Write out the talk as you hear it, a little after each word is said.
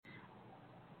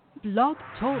Blog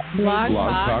Talk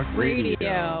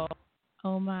Radio.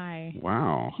 Oh my.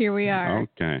 Wow. Here we are.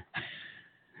 Okay.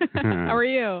 How are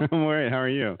you? I'm all right. How are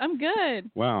you? I'm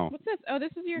good. Wow. What's this? Oh, this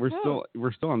is your coat.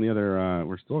 We're still on the other.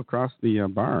 We're still across the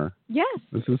bar. Yes.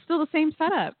 This is still the same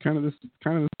setup. Kind of the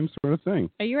same sort of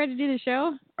thing. Are you ready to do the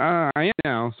show? I am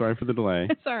now. Sorry for the delay.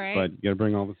 It's all right. But you got to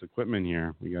bring all this equipment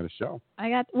here. We got a show.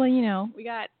 We got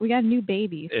a new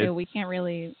baby, so we can't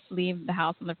really leave the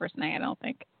house on the first night. I don't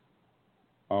think.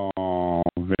 Oh,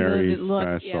 very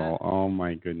special. Yeah. Oh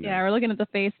my goodness. Yeah, we're looking at the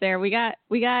face there. We got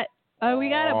a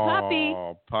puppy.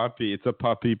 Oh, puppy. It's a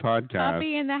puppy podcast.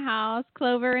 Puppy in the house.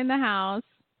 Clover in the house.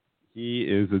 He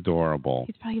is adorable.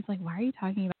 He's like, why are you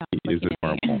talking about He is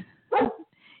adorable.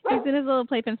 He's in his little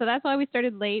playpen. So that's why we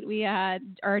started late. We are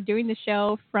doing the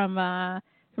show from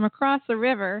across the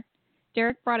river.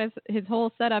 Dereck brought his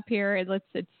whole setup here. It's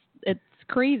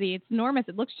crazy. It's enormous.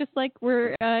 It looks just like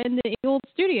we're in the old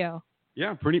studio.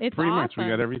 Yeah, pretty awesome. much. We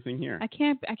got everything here. I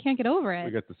can't get over it.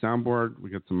 We got the soundboard, we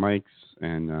got some mics,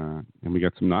 and we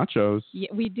got some nachos. Yeah,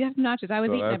 we do have nachos. I was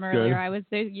eating them earlier. I was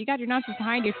there. You got your nachos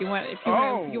behind you if you want to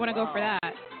go for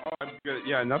that. Oh, I'm good.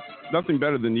 Yeah, nothing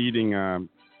better than eating on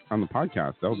the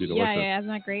podcast. That would be delicious. Yeah,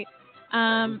 isn't that great?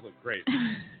 Those look great.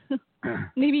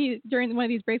 Maybe during one of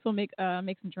these breaks we'll make some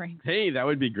drinks. Hey, that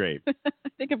would be great. I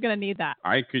think I'm gonna need that.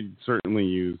 I could certainly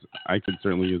use a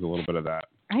little bit of that.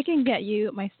 I can get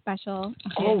you my special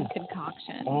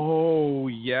concoction. Oh,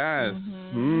 yes.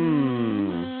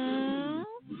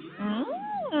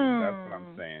 That's what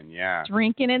I'm saying, yeah.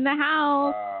 Drinking in the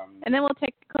house. And then we'll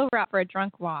take Clover out for a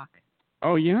drunk walk.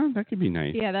 Oh, yeah? That could be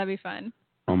nice. Yeah, that'd be fun.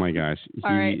 Oh, my gosh.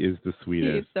 He is the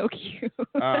sweetest. He's so cute.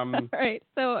 All right.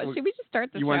 So should we just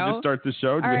start the show? You want to start the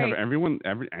show? Do we have anyone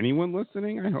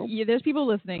listening, I hope? Yeah, there's people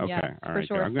listening, yes, all for right,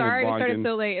 sure. Sorry we started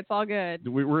so late. It's all good.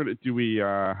 We're going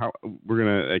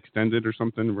to extend it or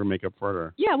something? We're make up for it?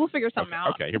 Or? Yeah, we'll figure something out.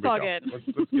 Okay, here we go. Good. Let's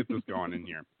get this going in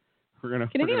here. Can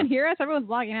anyone hear us? Everyone's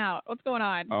logging out. What's going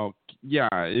on? Oh, yeah.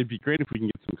 It'd be great if we can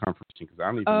get some confirmation because I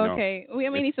don't even know. Okay. We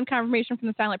need some confirmation from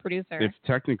the silent producer.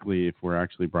 If we're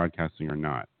actually broadcasting or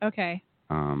not. Okay.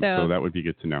 So that would be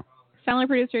good to know. Silent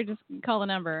producer, just call the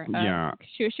number. Yeah.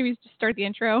 Should we just start the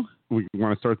intro? We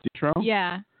want to start the intro?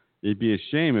 Yeah. It'd be a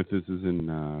shame if this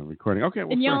isn't recording. Okay.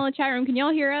 And y'all in the chat room, can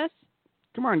y'all hear us?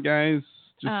 Come on, guys.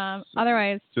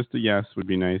 Otherwise, just a yes would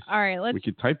be nice. All right, we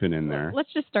could type it in there.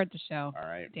 Let's just start the show. All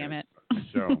right. Damn it.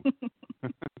 Show.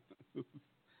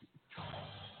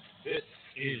 This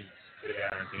is the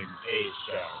Dereck and Kay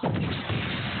Show.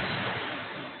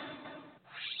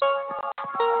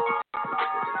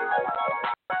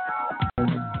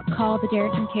 Call the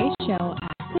Dereck and Kay Show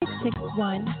at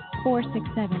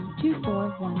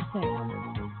 661-467-2416.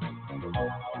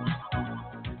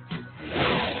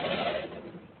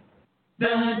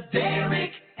 The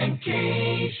Dereck and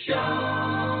Kay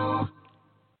Show.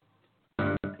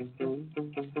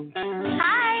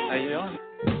 Hi. How you doing?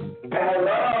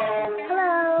 Hello.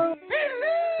 Hello.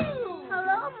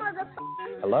 Hello,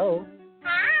 motherfucker. Hello.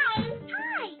 Hi.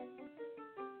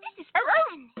 This is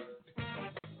fun.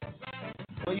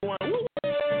 What you want? Woo woo.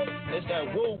 It's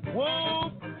that woo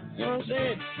woo. You know what I'm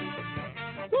saying?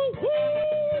 Woo woo.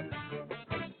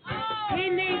 He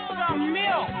needs some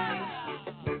milk.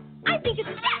 I think it's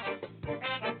best.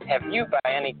 Have you by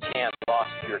any chance lost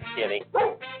your kitty?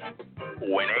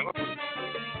 Winning.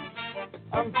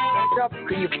 I'm up.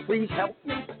 Could you please help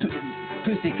me?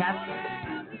 Pussycat.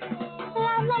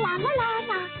 La la la la la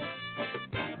la.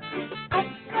 I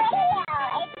swear, it's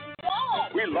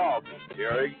good. We love the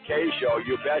Dereck and Kay Show,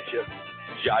 you betcha.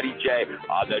 Johnny J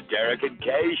on the Dereck and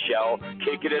Kay Show,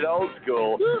 kicking it old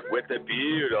school with the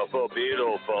beautiful,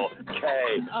 beautiful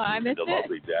Kay. Oh, I missed the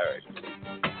lovely Dereck.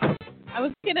 I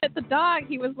was looking at the dog.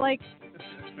 He was like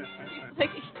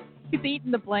he's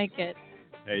eating the blanket.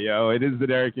 Hey, yo, it is the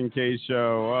Dereck and Kay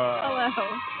Show. Hello.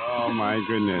 Oh, my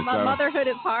goodness. Motherhood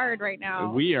is hard right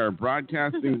now. We are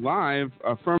broadcasting live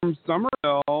from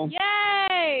Somerville.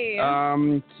 Yay!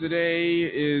 Today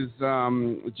is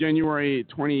January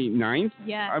 29th,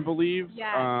 yes. I believe.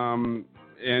 Yes. And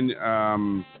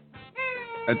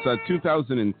it's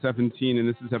 2017, and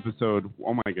this is episode,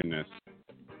 oh, my goodness.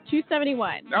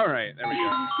 271. All right, there we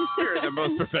go. We're the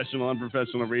most professional,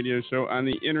 unprofessional radio show on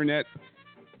the internet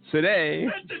today.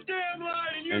 That's the damn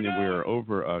line, and we're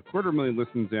over 250,000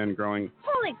 listens and growing.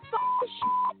 Holy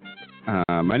fuck.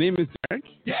 My name is Dereck.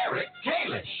 Dereck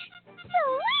Kalish.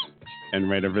 Sweet. And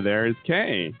right over there is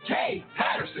Kay. Kay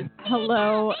Patterson.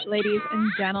 Hello, ladies and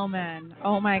gentlemen.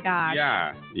 Oh, my God.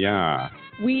 Yeah.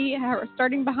 We are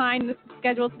starting behind the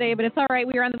schedule today, but it's all right.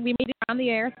 We made it on the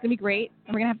air. It's going to be great.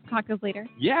 And we're going to have some cocktails later.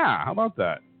 Yeah, how about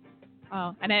that?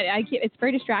 Oh, and it's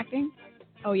very distracting.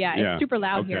 Oh, yeah. Yeah. It's super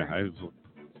loud Okay. here.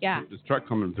 Yeah. This truck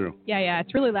coming through. Yeah.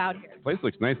 It's really loud here. Place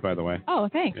looks nice, by the way. Oh,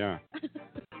 thanks. Yeah.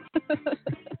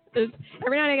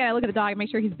 Every now and again, I look at the dog and make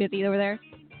sure he's busy over there.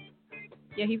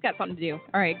 Yeah, he's got something to do.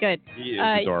 All right, good. He is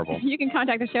adorable. You can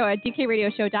contact the show at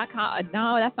dkradioshow.com.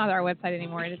 No, that's not our website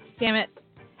anymore. Damn it.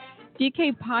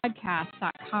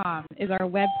 dkpodcast.com is our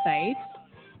website.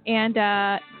 And did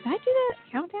I do the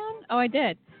countdown? Oh, I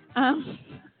did. I'm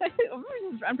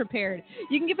unprepared.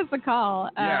 You can give us a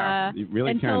call. You really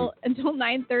until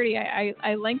 9:30.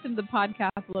 I lengthened the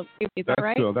podcast a little bit. Is that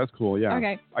right? Cool. That's cool. Yeah.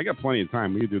 Okay. I got plenty of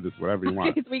time. We can do this whatever you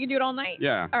want. Okay, so we can do it all night.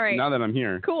 Yeah. All right. Now that I'm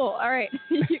here. Cool. All right.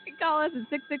 You can call us at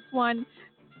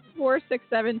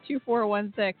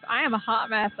 661-467-2416. I am a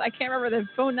hot mess. I can't remember the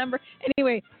phone number.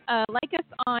 Anyway, like us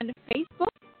on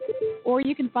Facebook, or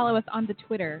you can follow us on the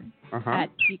Twitter at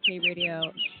DK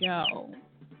Radio Show.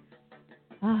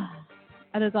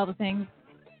 Are those all the things?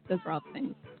 Those are all the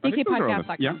things.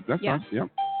 DKPodcast.com. Yeah, that's us. Yep.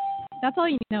 That's all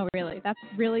you need to know, really. That's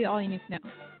really all you need to know.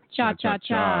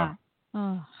 Cha-cha-cha.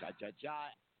 Oh.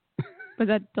 Cha-cha-cha. Was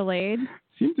that delayed?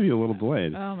 Seems to be a little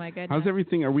delayed. Oh, my goodness. How's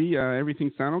everything? Are we,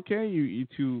 everything sound okay? You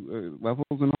two levels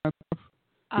and all that stuff?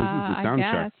 This is the sound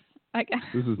check. I guess.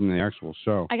 This isn't the actual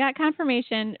show. I got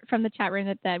confirmation from the chat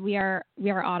room that we are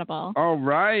audible. All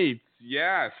right.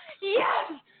 Yes.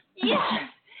 Yes.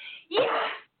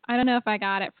 I don't know if I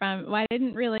got it from. Well, did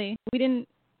I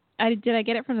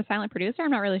get it from the silent producer?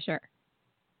 I'm not really sure.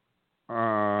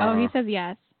 He says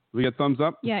yes. We get thumbs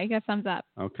up? Yeah, he got thumbs up.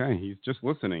 Okay, he's just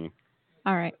listening.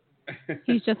 All right.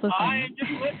 He's just listening. I am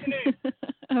just listening.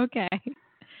 Okay.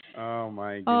 Oh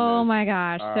my goodness. Oh my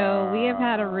gosh. So we have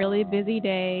had a really busy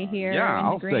day here in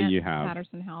the Grant say you have.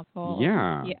 Patterson household.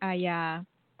 Yeah. Yeah.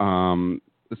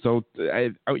 So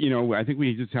I think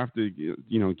we just have to,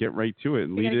 get right to it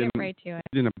and lead in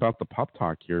about the pup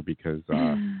talk here because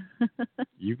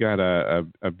you got a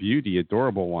beauty,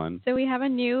 adorable one. So we have a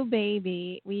new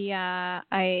baby.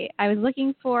 I was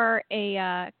looking for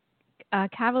a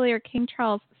Cavalier King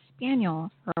Charles Spaniel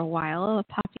for a while, a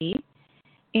puppy,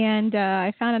 and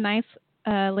I found a nice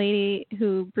lady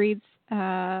who breeds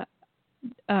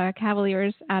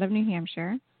Cavaliers out of New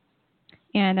Hampshire,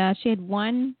 and she had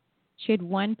one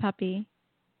puppy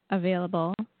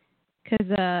available because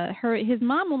his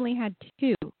mom only had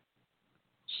two.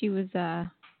 She was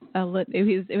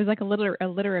it was like a litter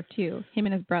of two, him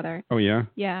and his brother. Oh yeah.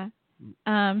 Yeah.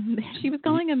 She was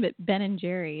calling him Ben and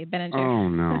Jerry. Oh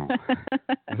no.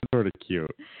 That's sort of cute.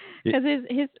 Because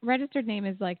his registered name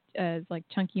is like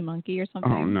Chunky Monkey or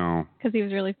something. Oh no. Because he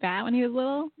was really fat when he was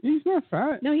little. He's not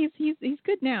fat. No, he's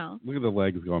good now. Look at the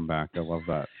legs going back. I love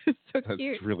that. That's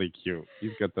cute. Really cute.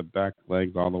 He's got the back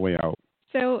legs all the way out.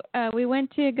 So we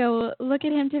went to go look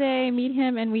at him today, meet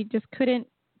him, and we just couldn't.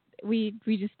 We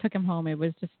just took him home. It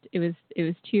was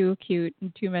too cute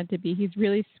and too meant to be. He's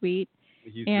really sweet.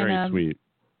 He's very sweet.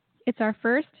 It's our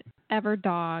first ever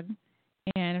dog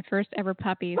and first ever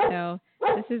puppy. So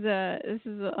this is a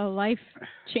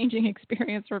life-changing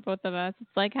experience for both of us. It's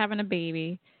like having a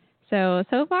baby. So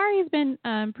far he's been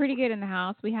pretty good in the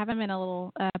house. We have him in a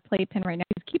little playpen right now.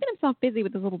 He's keeping himself busy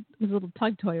with his little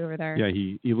tug toy over there. Yeah,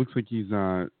 he looks like he's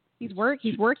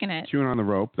working it. Chewing on the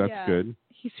rope. That's good.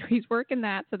 He's working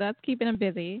that, so that's keeping him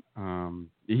busy.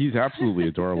 He's absolutely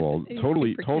adorable.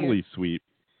 totally sweet.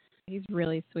 He's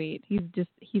really sweet. He's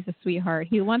a sweetheart.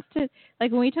 He wants to,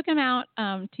 like, when we took him out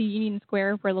to Union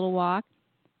Square for a little walk,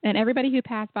 and everybody who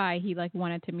passed by, he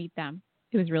wanted to meet them.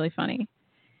 It was really funny.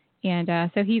 And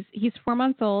so he's 4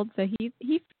 months old, so he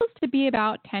feels to be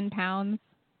about 10 pounds.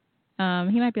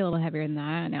 He might be a little heavier than that.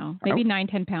 I don't know. Maybe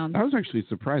 9-10 pounds. I was actually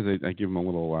surprised. I gave him a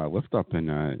little lift up,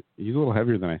 and he's a little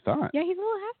heavier than I thought. Yeah, he's a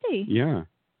little hefty. Yeah,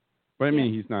 but I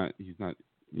mean, he's no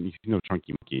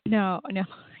Chunky Monkey. No,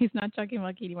 he's not Chunky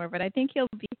Monkey anymore. But I think he'll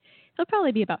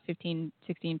probably be about 15,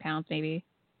 16 pounds maybe.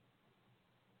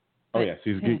 Oh yeah, so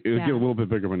he'll get a little bit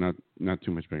bigger, but not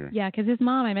too much bigger. Yeah, because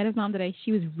I met his mom today.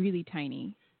 She was really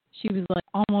tiny. She was like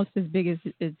almost as big as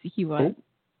he was.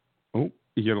 Oh,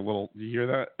 you get a little. Did you hear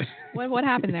that? What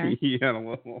happened there? He had a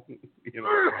little.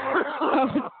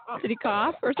 Oh, did he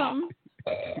cough or something?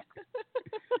 Okay.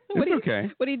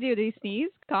 What did he do? Did he sneeze?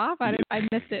 Cough? I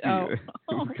missed it. Oh. It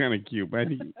was kind of cute, but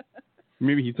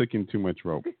maybe he took in too much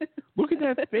rope. Look at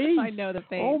that face. I know the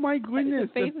face. Oh my goodness,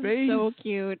 the face is so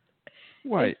cute.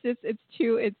 What? It's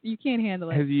you can't handle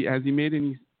it. Has he made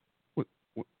any?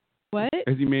 What?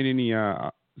 Has he made any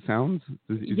sounds?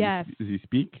 Yes. Does he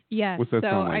speak? Yes. What's that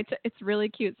sound like? It's really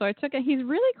cute. So I took it. He's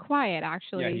really quiet,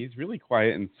 actually. Yeah, he's really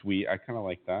quiet and sweet. I kind of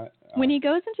like that. When he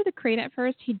goes into the crate at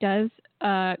first, he does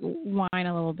whine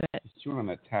a little bit. He's chewing on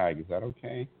that tag. Is that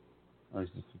okay? Or is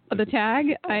this? The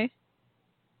tag?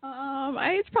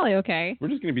 It's probably okay. We're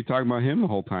just going to be talking about him the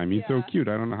whole time. He's so cute.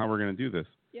 I don't know how we're going to do this.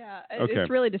 Yeah, okay. It's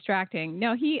really distracting.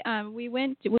 No, we were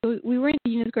in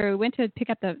Union Square. We went to pick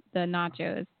up the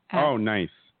nachos. Oh, nice.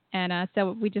 And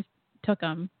so we just took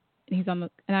him. And he's and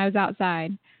I was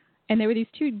outside, and there were these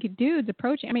two dudes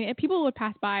approaching. I mean, people would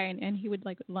pass by, and he would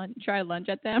like try to lunge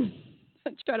at them,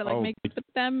 try to make with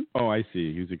them. Oh, I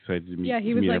see. He was excited to meet. Yeah,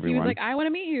 he was like, I want to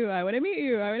meet you. I want to meet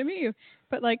you. I want to meet you.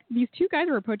 But like these two guys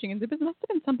were approaching, and there must have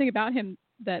been something about him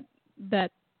that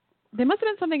there must have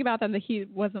been something about them that he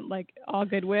wasn't like all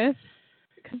good with,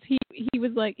 because he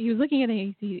was looking at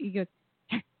it. He goes,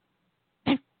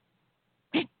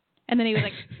 and then he was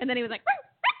like.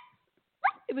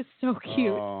 It was so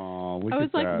cute. Oh, look I was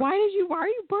at like, that. why are you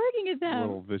barking at them?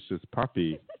 Little vicious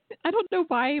puppy. I don't know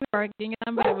why he was barking at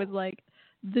them, but it was like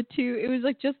it was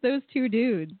like just those two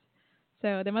dudes.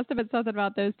 So there must have been something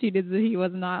about those two dudes that he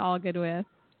was not all good with.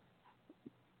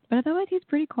 But otherwise, he's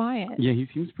pretty quiet. Yeah, he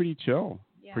seems pretty chill.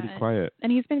 Yeah, pretty quiet.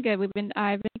 And he's been good.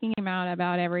 I've been taking him out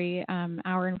about every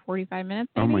hour and 45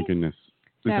 minutes. Maybe. Oh my goodness.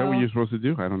 Is that what you're supposed to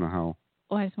do? I don't know how.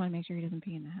 Well, I just want to make sure he doesn't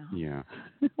pee in the house. Yeah.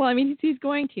 Well, I mean, he's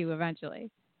going to eventually.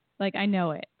 Like, I know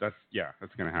it. That's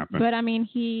going to happen. But, I mean,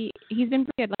 he's been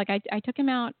pretty good. Like, I took him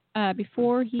out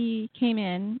before he came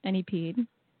in and he peed.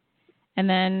 And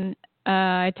then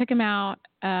I took him out,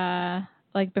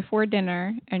 like, before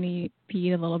dinner and he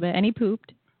peed a little bit. And he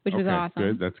pooped, which was awesome.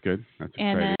 Good. That's good. That's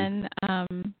exciting.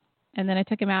 And then I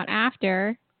took him out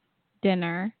after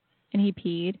dinner and he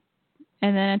peed.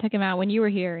 And then I took him out when you were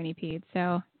here and he peed.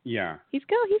 So, yeah. He's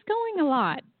going a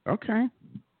lot. Okay.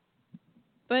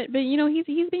 But you know, he's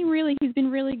been really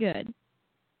good.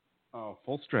 Oh,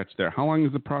 full stretch there. How long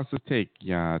does the process take?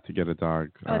 Yeah, to get a dog.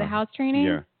 The house training.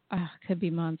 Yeah. Could be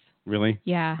months. Really?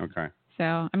 Yeah. Okay.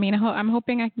 So I mean, I'm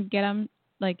hoping I can get him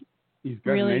like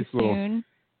really soon.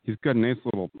 He's got a nice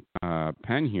little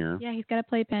pen here. Yeah, he's got a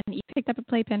playpen. You picked up a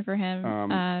playpen for him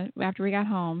after we got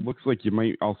home. Looks like you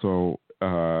might also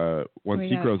once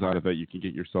he grows out of it, you can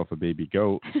get yourself a baby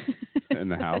goat in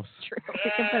the house. That's true.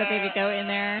 We can put a baby goat in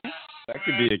there. That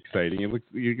could be exciting. It looks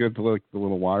you got the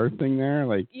little water thing there,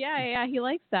 like. Yeah, he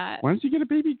likes that. Why don't you get a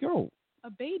baby goat?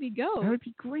 A baby goat. That would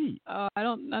be great. Oh, I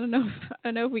don't know. I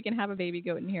don't know if we can have a baby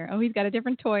goat in here. Oh, he's got a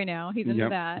different toy now. He's into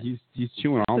that. He's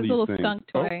chewing all this these little things. Skunk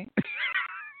toy.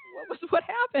 What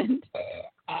happened?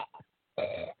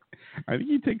 I think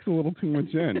he takes a little too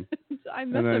much in. I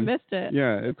must have missed it.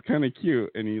 Yeah, it's kind of cute,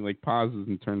 and he like pauses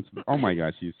and turns. Oh my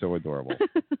gosh, he's so adorable.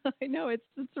 I know it's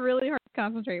really hard to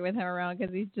concentrate with him around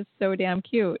because he's just so damn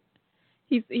cute.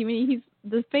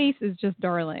 The face is just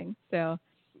darling. So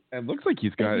it looks like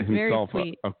he's got himself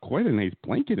quite a nice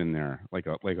blanket in there, like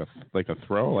a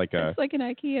throw, like a. It's like an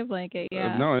IKEA blanket,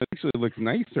 yeah. No, it actually looks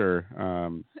nicer.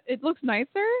 It looks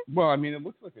nicer? Well, I mean, it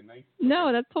looks like a nice.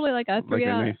 No, that's totally like a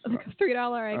 $3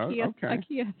 $3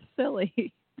 IKEA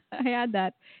silly. I had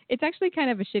that. It's actually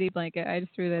kind of a shitty blanket. I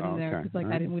just threw that in there because we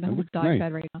don't have a dog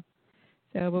bed right now.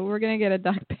 So, but we're gonna get a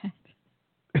dog bed.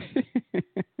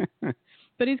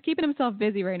 But he's keeping himself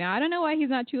busy right now. I don't know why he's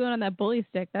not chewing on that bully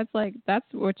stick. That's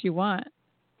what you want.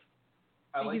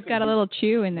 He's got a little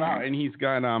chew in there. Wow, and he's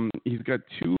got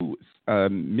two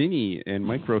mini and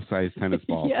micro-sized tennis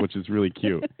balls, yes. which is really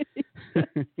cute.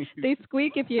 They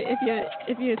squeak if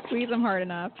you squeeze them hard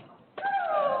enough.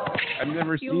 I've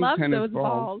never he seen loves tennis those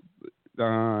balls.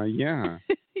 Yeah.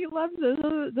 He loves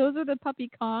those. Those are the puppy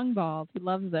Kong balls. He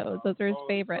loves those. Those are his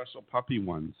favorite. Special puppy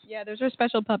ones. Yeah, those are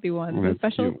special puppy ones. Oh, those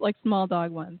special cute. Like small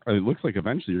dog ones. It looks like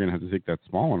eventually you're gonna have to take that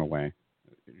small one away.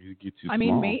 You get too mean,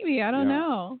 small. maybe I don't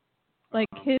know. Like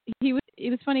it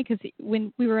was funny because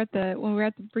when we were at the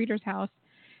breeder's house,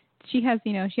 she has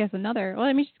another. Well,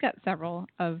 I mean, she's got several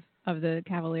of the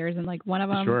Cavaliers, and like one of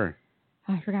them. Sure.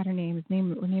 I forgot her name.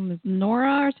 Her name is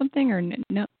Nora or something, or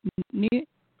Nana.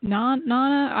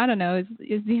 I don't know.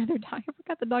 Is the other dog? I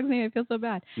forgot the dog's name. I feel so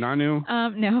bad. Nanu.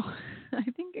 No. I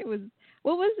think it was.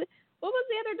 What was the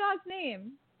other dog's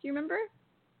name? Do you remember?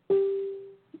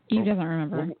 He doesn't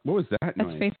remember. What was that That's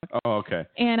noise? Facebook. Oh, okay.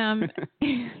 And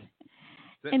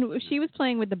and she was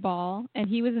playing with the ball, and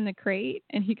he was in the crate,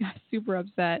 and he got super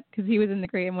upset because he was in the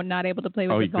crate and was not able to play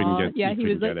with the ball. Couldn't get, he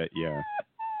was get like, it. Yeah.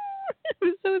 It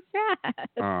was so sad.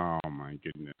 Oh my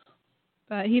goodness.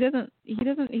 But he's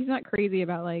not crazy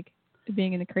about like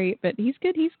being in the crate, but he's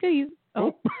good. He's he's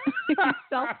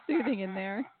self-soothing in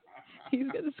there. He's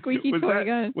got a squeaky toy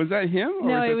gun. Was that him? Or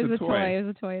no, was it was a toy. It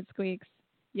was a toy. It squeaks.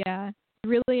 Yeah,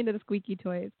 really into the squeaky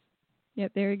toys.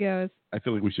 Yep, there he goes. I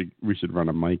feel like we should run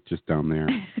a mic just down there.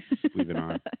 Leave it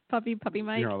on. Puppy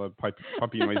mic. You know, all the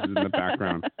puppy noises in the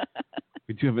background.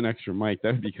 we do have an extra mic.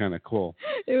 That would be kind of cool.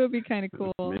 It would be kind of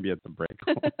cool. Maybe at the break,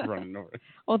 running over.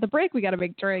 Well, at the break, we got a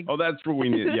big drink. Oh, that's what we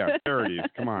need. Yeah, priorities.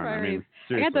 Come on. Priorities. I mean,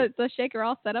 seriously. I got the shaker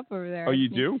all set up over there. Oh, you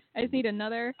do? I just need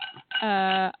another.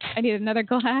 I need another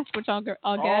glass, which I'll get.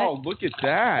 Oh, look at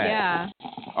that. Yeah.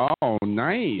 Oh,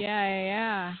 nice.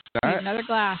 Yeah. I need another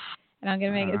glass, and I'm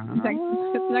gonna make it. It's next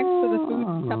to the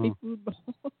puppy food bowl.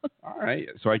 All right,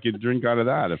 so I could drink out of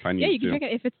that if I need to. Yeah, you can drink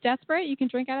it. If it's desperate, you can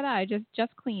drink out of that. I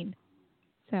just cleaned.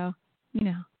 So,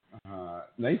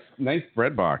 Nice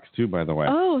bread box too, by the way.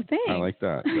 Oh, thanks. I like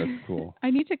that. That's cool. I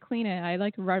need to clean it.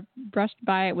 I brushed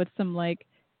by it with some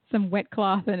wet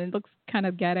cloth, and it looks kind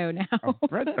of ghetto now.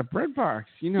 A bread box,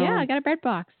 Yeah, I got a bread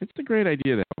box. It's a great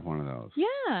idea to have one of those.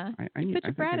 Yeah. Put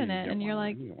your bread in it, and you're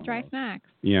like dry snacks.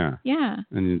 Yeah. Yeah.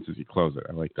 And you close it.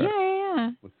 I like that.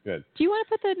 Yeah. Looks good. Do you want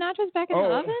to put the nachos back in the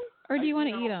oven, or do you want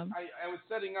to eat them? I was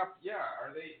setting up. Yeah.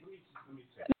 Are they? Let me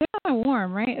check. They're kind of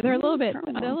warm, right? They're a little bit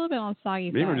on the soggy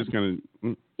side. Maybe we're just gonna.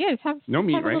 Yeah, just have no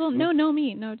meat, right? No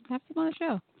meat. No, just have some on the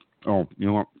show. Oh, you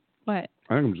know what? What?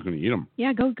 I think I'm just gonna eat them.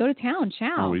 Yeah, go to town,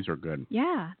 chow. Oh, these are good.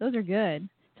 Yeah, those are good.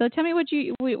 So tell me what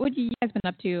you guys been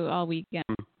up to all weekend?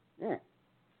 Yeah.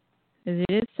 It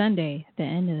is Sunday, the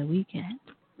end of the weekend.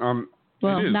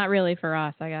 Well, not really for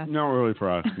us, I guess. Not really for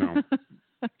us, no.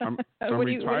 I'm what are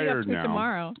you retired up to now.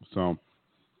 tomorrow? So,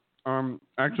 actually,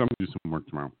 I'm gonna do some work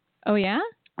tomorrow. Oh yeah?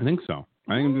 I think so.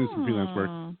 I think I'm doing some freelance work.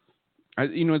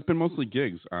 It's been mostly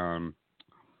gigs.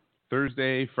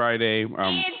 Thursday, Friday.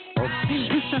 And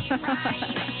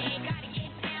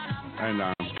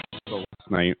so last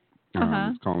night,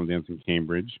 was calling Dance in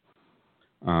Cambridge.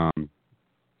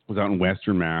 Was out in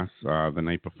Western Mass the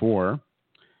night before.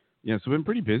 Yeah, so I've been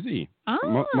pretty busy.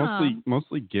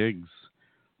 Mostly gigs.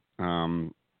 I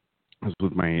was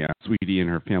with my sweetie and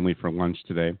her family for lunch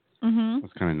today. Mm-hmm. It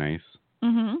was kind of nice.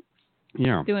 Mm-hmm.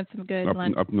 Yeah. Doing some good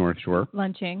lunch. Up North Shore.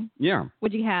 Lunching. Yeah.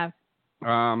 What'd you have?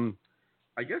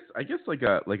 I guess like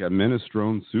a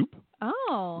minestrone soup.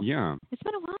 Oh. Yeah. It's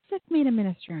been a while since I've made a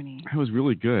minestrone. It was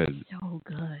really good. So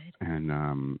good.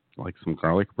 And like some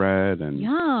garlic bread and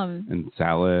yum. And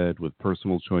salad with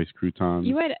personal choice croutons.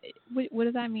 You had what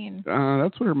does that mean?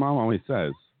 That's what her mom always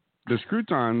says. There's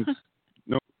croutons.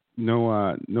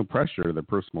 No pressure. They're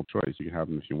personal choice. You can have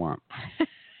them if you want.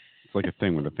 It's like a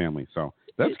thing with the family. So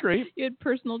that's great. You had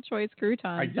personal choice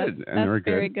croutons. I did, and they were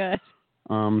very good.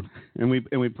 And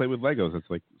we play with Legos. That's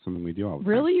like something we do all the time.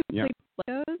 Really? You yeah.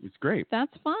 play with Legos? It's great.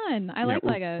 That's fun. I like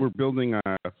Legos. We're building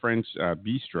a French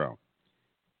bistro.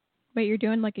 Wait, you're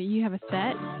doing you have a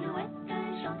set?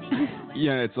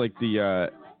 Yeah, it's like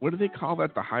the what do they call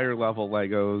that? The higher level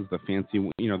Legos, the fancy,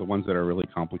 the ones that are really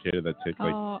complicated that take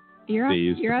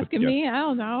days. You're asking me? I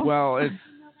don't know. Well,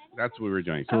 that's what we were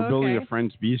doing. So we're building a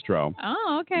French bistro.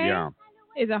 Oh, okay. Yeah.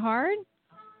 Is it hard?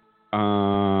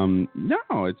 No,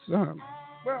 it's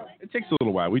well, it takes a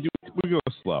little while. We go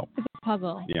slow. It's a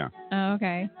puzzle. Yeah. Oh,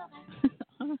 okay.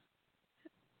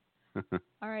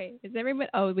 All right. Is everybody?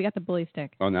 Oh, we got the bully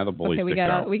stick. Oh, now the bully stick.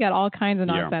 Okay, we got all kinds of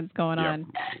nonsense going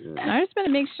on. Yeah. I just want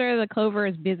to make sure the Clover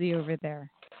is busy over there.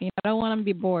 I don't want him to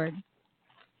be bored.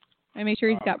 I make sure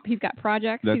he's got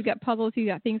projects, he's got puzzles, he's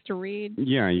got things to read.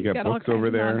 Yeah, you got books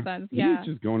over there. Yeah.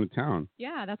 He's just going to town.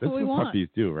 Yeah, that's what we want. Puppies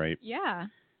do, right? Yeah.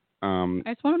 I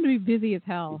just want him to be busy as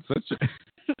hell.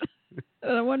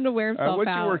 I want him to wear himself out. What's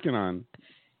you working on?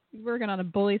 He's working on a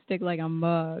bully stick like a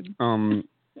mug.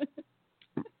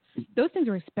 Those things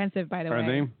are expensive, by the way. Are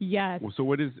they? Yes. Well, so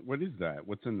what is that?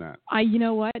 What's in that? You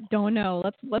know what? Don't know.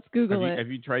 Let's Google it. Have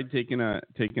you tried taking a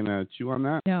chew on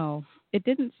that? No, it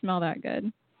didn't smell that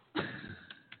good.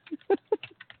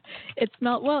 It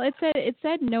smelled It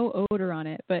said no odor on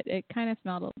it, but it kind of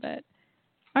smelled a little bit.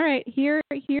 All right, here's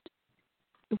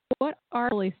what are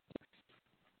bully sticks?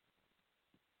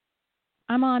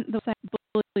 I'm on the site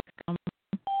bully.com.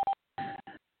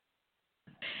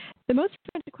 The most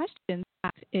frequent question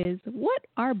asked is, what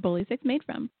are bully sticks made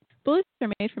from? Bully sticks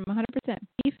are made from 100%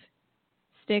 beef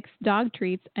sticks, dog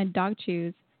treats, and dog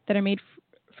chews that are made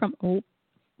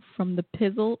from the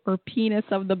pizzle or penis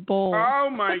of the bull. Oh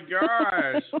my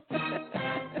gosh!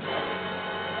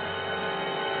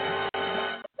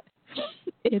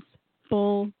 It's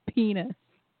bull penis.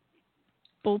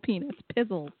 Bull penis.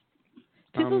 Pizzles.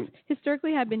 Pizzles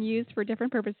historically have been used for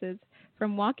different purposes,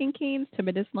 from walking canes to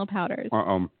medicinal powders.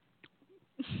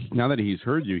 Now that he's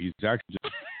heard you, he's actually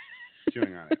just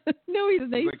chewing on it. No, he's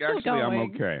like, actually, going. I'm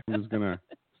okay. I'm just gonna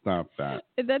stop that.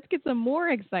 That gets him more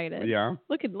excited. Yeah.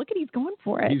 Look at he's going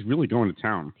for it. He's really going to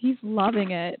town. He's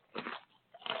loving it.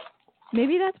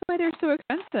 Maybe that's why they're so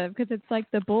expensive, because it's like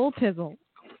the bull pizzle.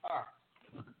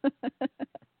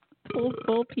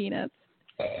 Bull penis.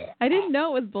 I didn't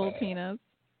know it was bull penis.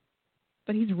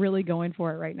 but he's really going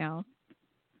for it right now.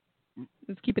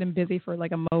 It's keeping him busy for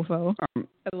like a mofo.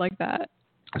 I like that.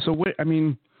 So what? I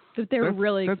mean, they're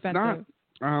really expensive.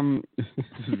 This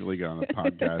is really good on the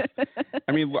podcast.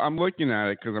 I mean, I'm looking at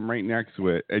it because I'm right next to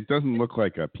it. It doesn't look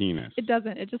like a penis. It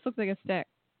doesn't. It just looks like a stick.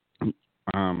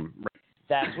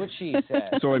 That's what she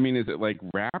said. So I mean, is it like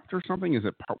wrapped or something? Is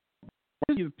it part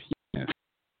of the penis?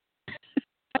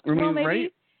 I mean, well, maybe,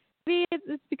 right? Maybe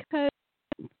it's because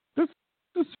this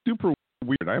is super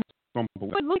weird. I don't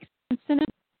believe it looks like cinnamon,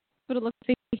 but it looks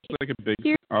like a big.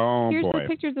 Here's boy. the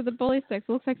pictures of the bully sticks.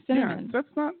 It looks like cinnamon.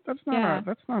 Yeah,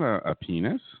 that's not a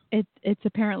penis. It's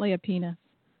apparently a penis.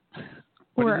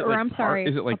 Or like I'm sorry.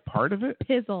 Is it like part of it?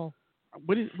 Pizzle.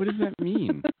 What does that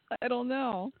mean? I don't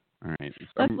know. All right.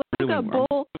 Let's look up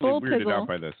bull weirded pizzle. out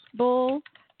by this. Bull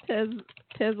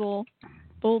pizzle.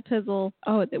 Bull pizzle.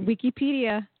 Oh, the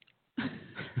Wikipedia.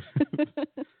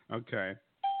 Okay.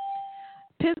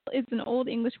 Pizzle is an Old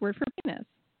English word for penis,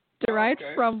 derived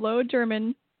from Low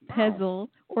German Pezzel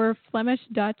or Flemish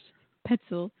Dutch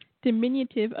Petzel,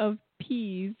 diminutive of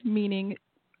peas, meaning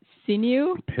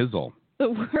sinew. Pizzle.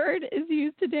 The word is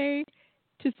used today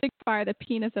to signify the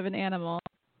penis of an animal,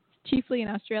 chiefly in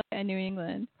Australia and New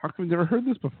England. How come we've never heard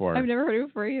this before? I've never heard it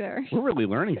before either. We're really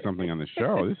learning something on the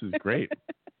show. This is great.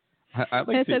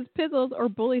 It says pizzles or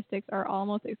bully sticks are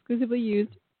almost exclusively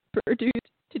produced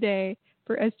today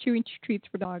as chewing treats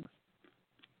for dogs.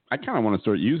 I kind of want to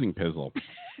start using pizzle.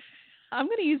 I'm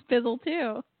going to use pizzle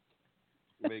too.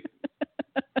 Like,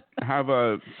 have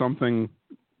something,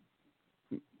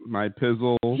 my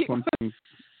pizzle, something.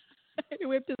 You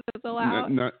whipped his pizzle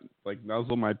out. Like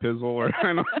nuzzle my pizzle or I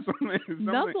don't know something.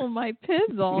 Nuzzle my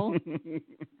pizzle.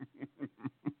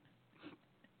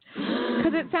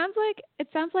 Because it sounds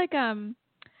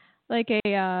like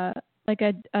a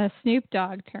Snoop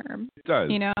Dogg term. It does.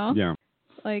 You know? Yeah.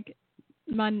 Like,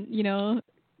 absolutely.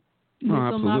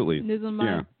 Nizzle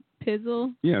my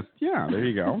pizzle. Yes. Yeah. There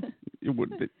you go.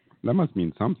 That must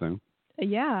mean something.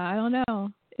 Yeah, I don't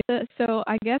know. So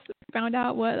I guess we found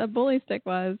out what a bully stick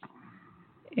was,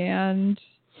 and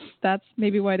that's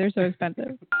maybe why they're so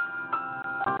expensive.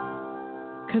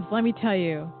 Because let me tell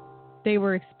you, they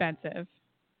were expensive.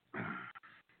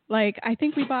 Like, I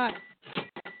think we bought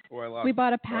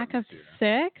a pack of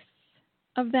 6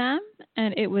 of them,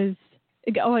 and it was.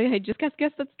 Oh, hey, just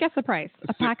guess the price.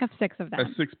 A pack of 6 of them. A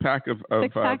 6-pack of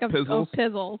pizzles.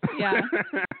 Pizzles, yeah.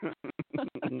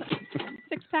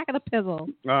 6-pack of the pizzle.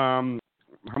 How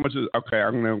much is okay?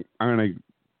 I'm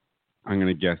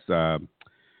gonna guess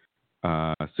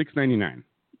 $6.99.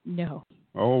 No.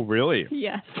 Oh, really?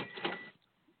 Yes.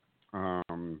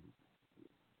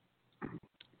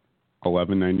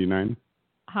 $11.99.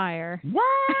 Higher. What?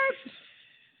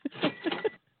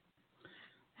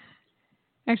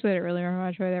 Actually, I don't really remember how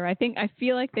much they were. I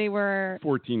feel like they were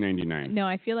 $14.99. No,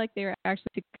 I feel like they were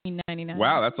actually $16.99.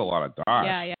 Wow, that's a lot of dollars.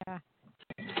 Yeah.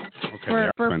 Okay,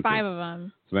 for 5 of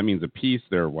them. So that means a piece.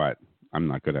 They're what? I'm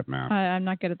not good at math. I'm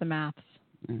not good at the maths.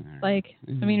 Like,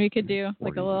 I mean, we could do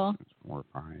 40, like a little 4 or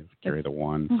 5. Carry the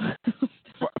 1.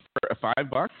 For $5?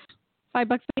 $5 a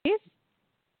piece?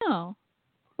 No.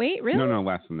 Wait, really? No,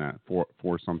 less than that. 4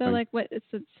 something. So like what? Let's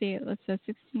see. Let's say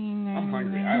 16. I'm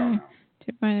hungry. I don't know.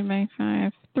 Divided by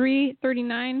 5.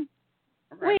 $3.39.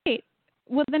 Okay. Wait.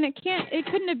 Well, then it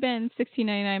couldn't have been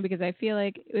 $16.99 because I feel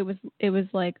like it was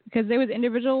like because there was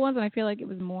individual ones and I feel like it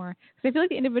was more because I feel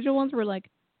like the individual ones were like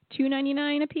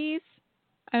 $2.99 a piece.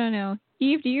 I don't know.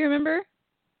 Eve, do you remember?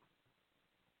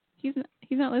 He's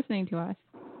not listening to us.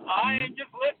 I am just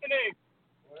listening.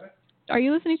 What? Are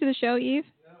you listening to the show, Eve?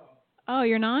 No. Oh,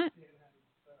 you're not?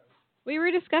 We were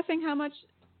discussing how much.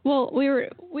 Well, we were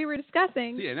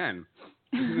discussing CNN.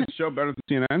 Isn't this show better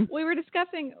than CNN? We were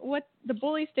discussing what the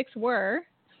bully sticks were,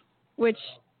 which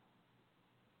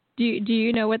do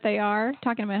you know what they are?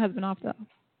 Talking to my husband off though.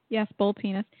 Yes, bull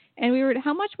penis. And we were.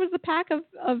 How much was the pack of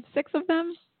 6 of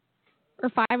them, or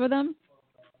 5 of them?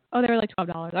 Oh, they were like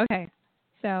 $12. Okay,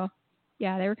 so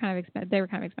yeah, they were kind of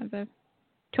expensive.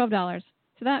 $12.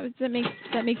 So that makes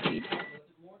each.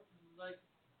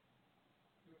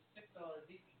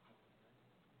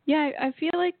 Yeah, I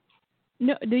feel like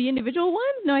no, the individual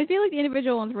ones. No, I feel like the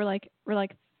individual ones were like $2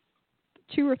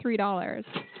 or $3.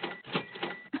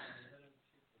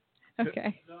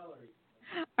 Okay.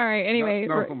 All right. Anyway,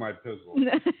 not for my pizzle.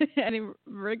 And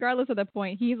regardless of the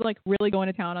point, he's like really going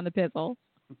to town on the pizzle.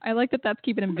 I like that. That's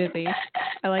keeping him busy.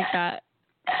 I like that.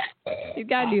 He's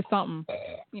got to do something,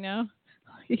 you know.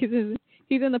 He's in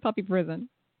the puppy prison.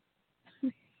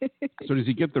 So does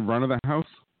he get the run of the house?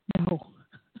 No.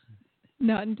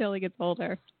 Not until he gets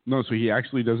older. No, so he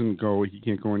actually doesn't go. He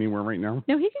can't go anywhere right now.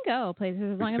 No, he can go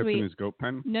places as long as we. In his goat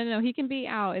pen. No, he can be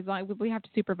out as long as we have to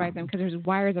supervise him because there's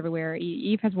wires everywhere.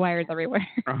 Eve has wires everywhere.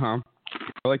 I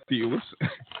like the use.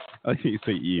 I like you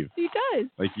say Eve. He does.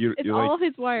 Like you. It's you're all like,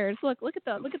 his wires. Look at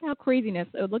how craziness.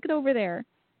 Oh, look at over there.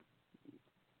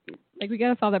 Like we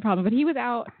gotta solve that problem. But he was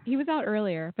out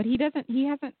earlier. But he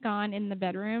hasn't gone in the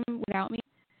bedroom without me.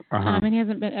 And he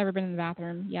hasn't ever been in the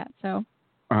bathroom yet. So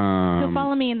he'll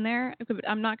follow me in there.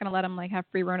 I'm not gonna let him like have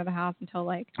free run of the house until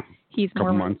like he's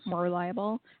more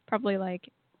reliable. Probably like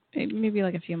maybe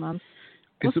like a few months.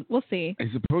 We'll see. I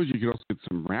suppose you could also get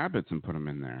some rabbits and put them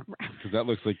in there because that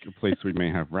looks like a place we may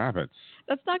have rabbits.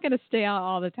 That's not gonna stay out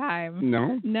all the time.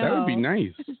 No, that would be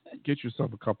nice. Get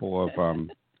yourself a couple of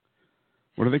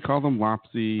what do they call them?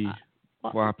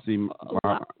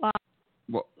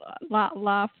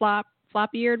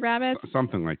 Floppy-eared rabbits?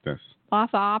 Something like this.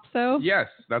 Lhasa Yes,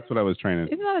 that's what I was trying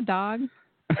to... Isn't that a dog?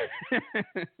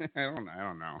 I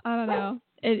don't know.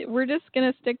 We're just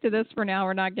going to stick to this for now.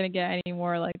 We're not going to get any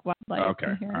more like wildlife.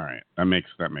 Okay, all right. That makes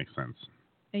sense.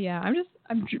 Yeah,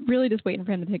 I'm really just waiting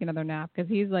for him to take another nap because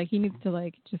he's like, he needs to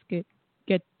like just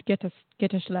get to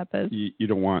schleppers.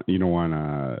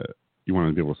 You want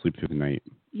to be able to sleep through the night.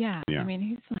 Yeah. I mean,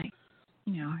 he's like,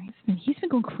 he's been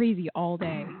going crazy all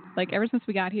day. Like ever since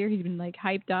we got here, he's been like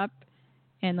hyped up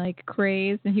and like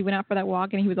crazed. And he went out for that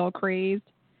walk and he was all crazed.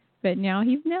 But now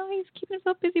he's keeping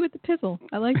himself busy with the pizzle.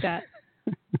 I like that.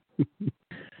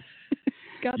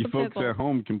 You folks at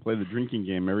home can play the drinking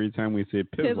game every time we say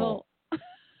pizzle.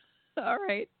 All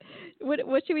right.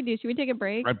 What should we do? Should we take a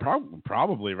break?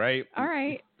 Probably, right? All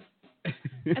right.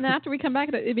 And then after we come back,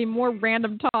 it'd be more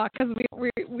random talk because we're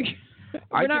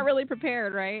not really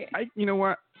prepared, right? You know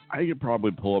what? I could probably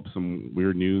pull up some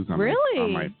weird news on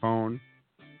my phone,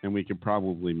 and we could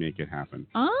probably make it happen.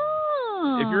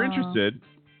 Oh. If you're interested.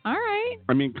 All right.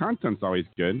 I mean, content's always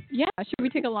good. Yeah. Should we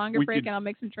take a longer break and I'll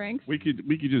make some drinks? We could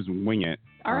just wing it.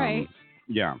 All right.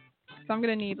 Yeah. So I'm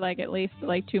gonna need like at least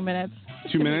like 2 minutes.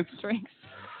 2 minutes. Drinks.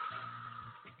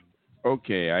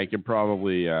 Okay, I could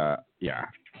probably. Yeah.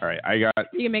 All right,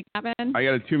 You can make it happen. I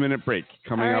got a 2-minute break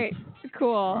coming up. All right.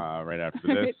 Cool. Right after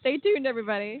this. Stay tuned,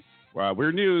 everybody.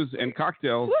 Weird news and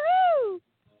cocktails. Woohoo!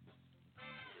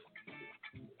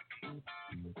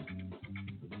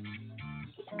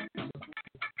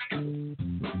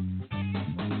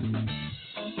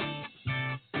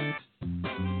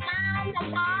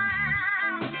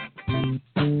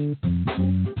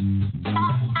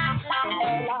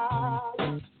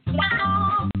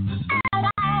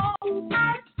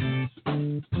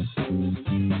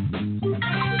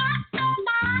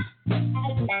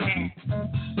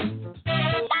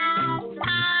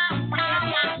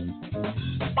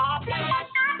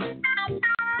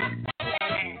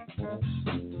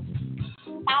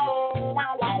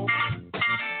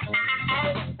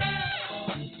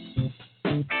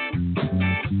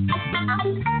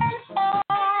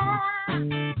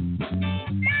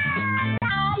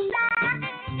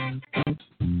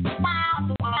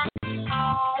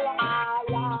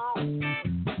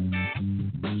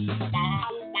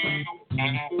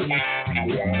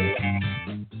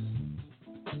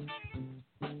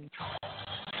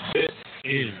 This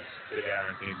is the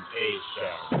Dereck and Kay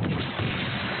Show.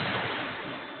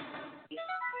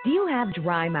 Do you have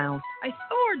dry mouth? I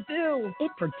sure do.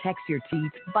 It protects your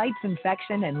teeth, fights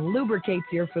infection, and lubricates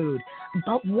your food.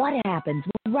 But what happens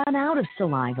when you run out of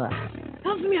saliva?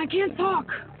 Tells me I can't talk.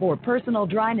 For personal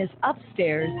dryness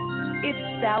upstairs, it's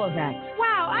Salivex.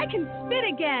 Wow, I can spit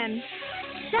again.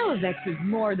 Salivex is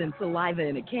more than saliva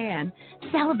in a can.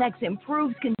 Salivex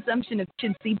improves consumption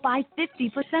efficiency by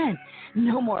 50%.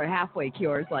 No more halfway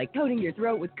cures like coating your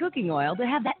throat with cooking oil to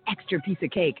have that extra piece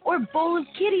of cake or bowl of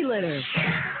kitty litter.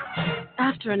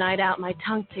 After a night out, my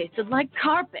tongue tasted like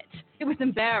carpet. It was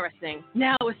embarrassing.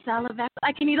 Now with Salivex,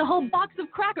 I can eat a whole box of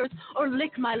crackers or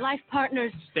lick my life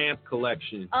partner's stamp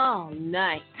collection all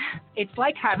night. It's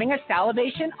like having a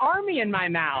salivation army in my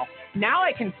mouth. Now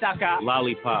I can suck up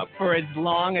lollipop for as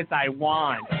long as I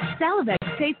want. Salivex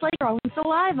tastes like your own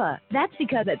saliva. That's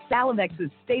because at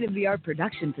Salivex's state-of-the-art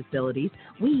production facilities,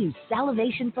 we use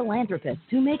salivation philanthropists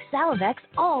who make Salivex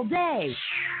all day.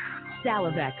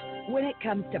 Salivex, when it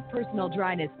comes to personal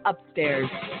dryness upstairs,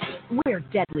 we're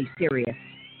deadly serious.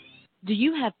 Do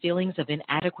you have feelings of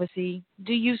inadequacy?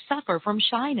 Do you suffer from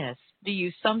shyness? Do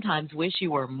you sometimes wish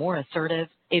you were more assertive?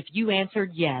 If you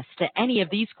answered yes to any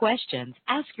of these questions,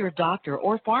 ask your doctor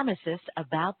or pharmacist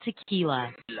about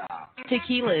tequila.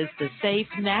 Tequila is the safe,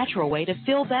 natural way to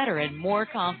feel better and more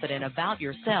confident about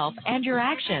yourself and your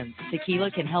actions. Tequila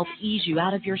can help ease you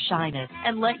out of your shyness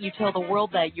and let you tell the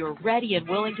world that you're ready and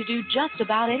willing to do just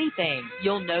about anything.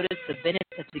 You'll notice the benefits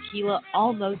of tequila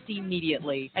almost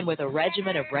immediately, and with a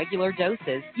regimen of regular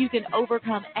doses, you can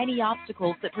overcome any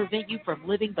obstacles that prevent you from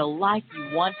living the life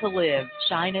you want to live.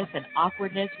 Shyness and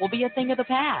awkwardness will be a thing of the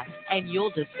past, and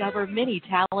you'll discover many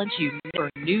talents you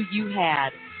never knew you had.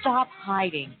 Stop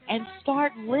hiding and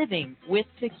start living with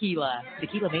tequila.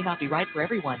 Tequila may not be right for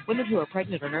everyone. Women who are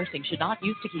pregnant or nursing should not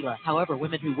use tequila. However,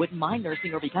 women who wouldn't mind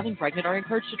nursing or becoming pregnant are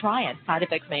encouraged to try it. Side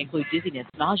effects may include dizziness,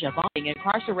 nausea, vomiting,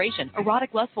 incarceration,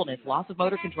 erotic lustfulness, loss of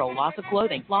motor control, loss of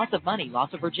clothing, loss of money,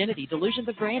 loss of virginity, delusions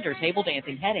of grandeur, table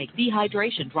dancing, headache,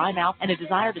 dehydration, dry mouth, and a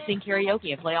desire to sing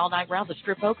karaoke and play all-night rounds of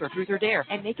strip poker, truth or dare,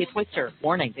 and naked twister.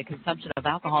 Warning, the consumption of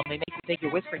alcohol may make you think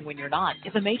you're whispering when you're not.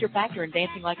 It's a major factor in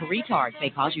dancing like a retard. May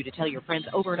cause you to tell your friends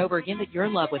over and over again that you're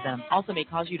in love with them. Also may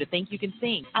cause you to think you can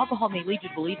sing. Alcohol may lead you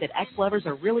to believe that ex-lovers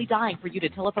are really dying for you to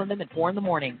telephone them at 4 in the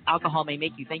morning. Alcohol may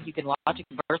make you think you can logically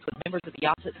converse with members of the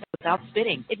opposite sex without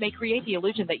spitting. It may create the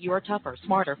illusion that you are tougher,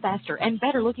 smarter, faster, and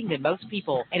better looking than most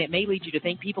people. And it may lead you to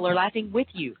think people are laughing with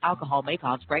you. Alcohol may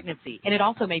cause pregnancy. And it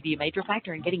also may be a major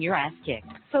factor in getting your ass kicked.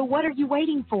 So what are you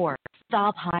waiting for?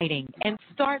 Stop hiding and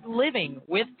start living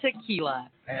with tequila.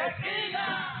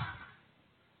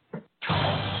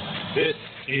 This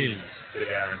is the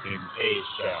Dereck and Kay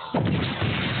Show.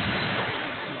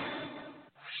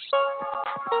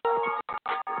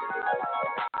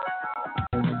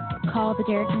 Call the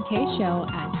Dereck and Kay Show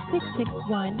at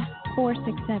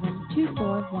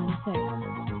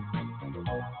 661-467-2416.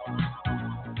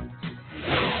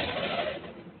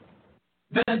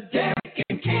 The Dereck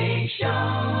and Kay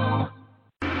Show.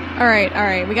 All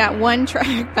right. We got one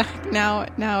track back now.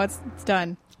 Now it's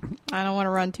done. I don't want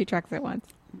to run 2 tracks at once.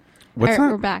 What's that?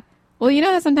 We're back. Well, you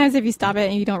know how sometimes if you stop it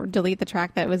and you don't delete the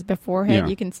track that was before it,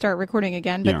 you can start recording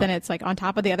again, but then it's like on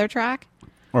top of the other track?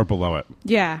 Or below it.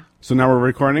 Yeah. So now we're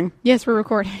recording? Yes, we're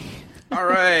recording. All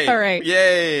right. All right.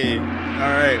 Yay. All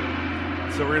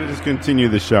right. So we're going to just continue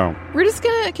the show. We're just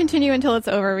going to continue until it's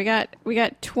over. We got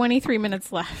 23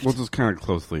 minutes left. We'll just kind of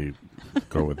closely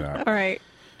go with that. All right.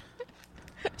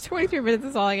 23 minutes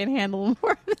is all I can handle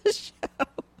more of the show.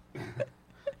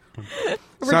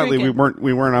 Sadly, we weren't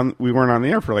on the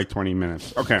air for like 20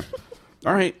 minutes. Okay.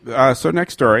 All right. So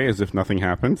next story, as if nothing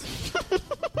happened.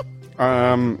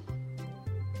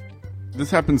 This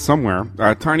happened somewhere.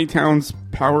 Tiny towns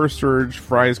power surge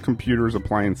fries computers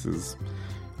appliances.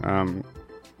 The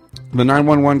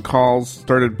 911 calls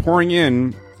started pouring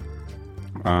in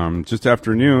just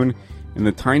after noon in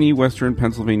the tiny western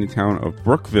Pennsylvania town of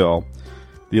Brookville.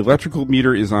 The electrical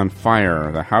meter is on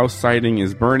fire. The house siding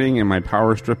is burning and my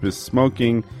power strip is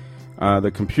smoking.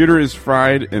 The computer is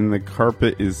fried and the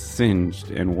carpet is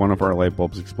singed and one of our light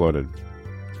bulbs exploded.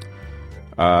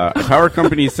 A power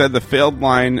company said the failed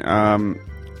line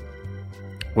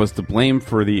was to blame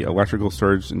for the electrical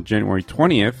surge on January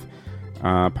 20th.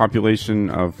 Population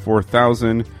of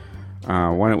 4,000.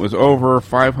 When it was over,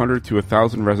 500 to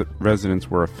 1,000 residents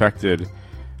were affected.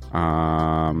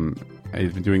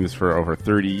 I've been doing this for over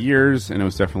 30 years, and it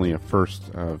was definitely a first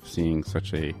of seeing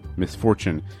such a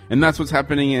misfortune. And that's what's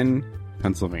happening in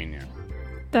Pennsylvania.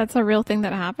 That's a real thing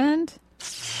that happened?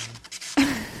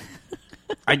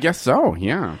 I guess so,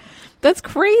 yeah. That's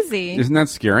crazy. Isn't that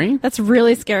scary? That's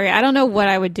really scary. I don't know what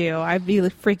I would do. I'd be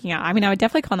freaking out. I mean, I would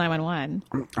definitely call 911.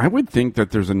 I would think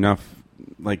that there's enough,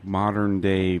 like, modern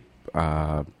day,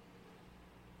 like,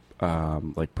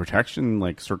 protection,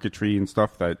 like circuitry and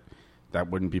stuff that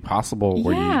wouldn't be possible.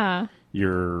 Where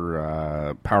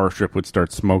your power strip would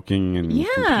start smoking and the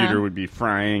computer would be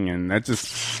frying, and that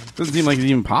just doesn't seem like it's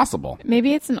even possible.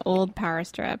 Maybe it's an old power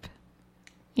strip.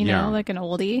 You know, like an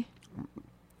oldie.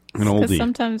 An oldie.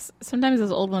 Because sometimes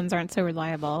those old ones aren't so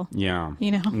reliable. Yeah.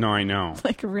 You know? No, I know.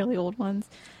 Like really old ones.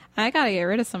 I gotta get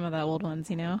rid of some of the old ones,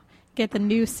 you know? Get the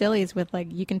new sillies with,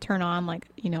 like, you can turn on, like,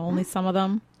 you know, only some of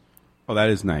them. Oh, that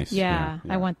is nice. Yeah.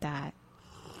 I want that.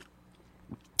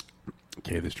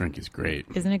 Okay, this drink is great.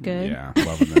 Isn't it good? Yeah,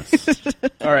 loving this.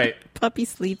 All right. Puppy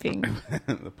sleeping.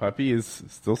 The puppy is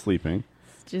still sleeping.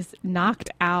 Just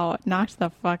knocked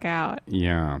the fuck out.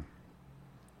 Yeah.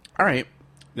 All right.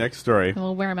 Next story. And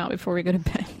we'll wear him out before we go to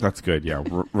bed. That's good, yeah.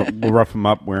 We'll rough him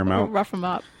up, wear him out. We'll rough him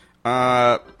up.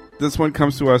 This one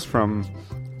comes to us from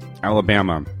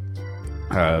Alabama.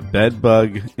 Bed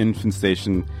bug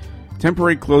infestation.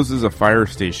 Temporary closes a fire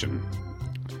station.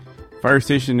 Fire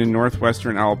station in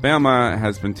northwestern Alabama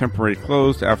has been temporarily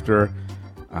closed after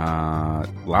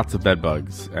lots of bed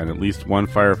bugs, and at least one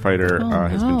firefighter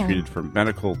has been treated for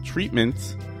medical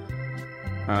treatment.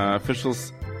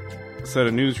 Officials said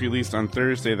a news release on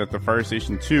Thursday that the fire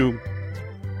station 2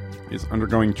 is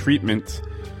undergoing treatment.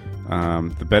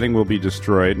 The bedding will be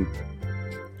destroyed.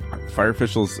 Fire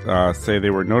officials say they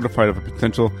were notified of a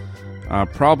potential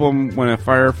problem when a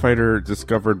firefighter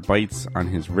discovered bites on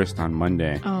his wrist on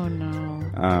Monday. Oh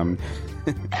no!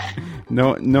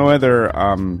 No other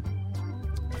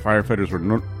firefighters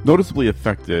were noticeably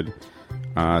affected.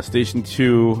 Station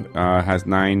 2 has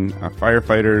 9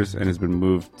 firefighters and has been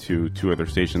moved to 2 other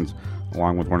stations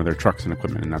along with one of their trucks and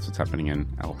equipment, and that's what's happening in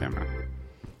Alabama.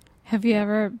 Have you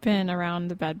ever been around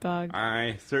the bed bug?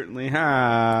 I certainly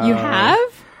have. You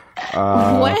have?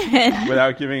 When?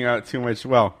 Without giving out too much.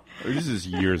 Well, this is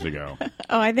years ago.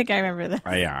 Oh, I think I remember this.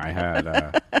 Yeah, I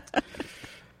had.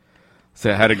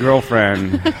 So I had a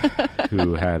girlfriend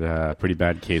who had a pretty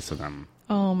bad case of them.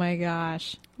 Oh my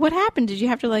gosh! What happened? Did you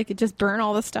have to just burn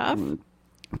all the stuff?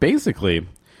 Basically,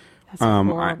 that's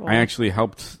horrible. I actually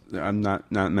helped. I'm not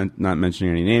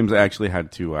mentioning any names. I actually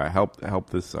had to help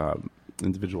this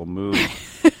individual move.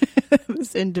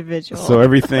 This individual. So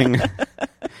everything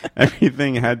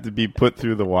had to be put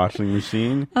through the washing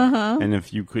machine. And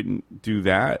if you couldn't do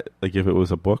that, like if it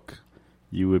was a book,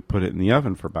 you would put it in the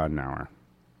oven for about an hour.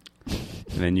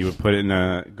 And then you would put it in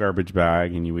a garbage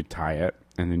bag and you would tie it,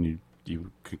 and then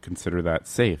you could consider that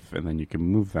safe, and then you can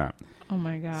move that. Oh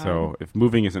my God. So if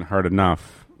moving isn't hard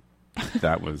enough,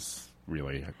 that was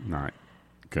really not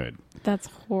good. That's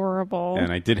horrible.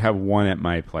 And I did have one at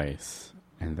my place.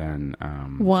 And then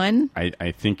one?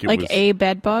 I think it was... Like a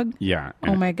bed bug? Yeah.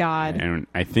 Oh my God. And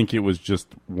I think it was just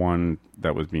one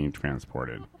that was being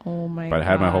transported. Oh my God. But I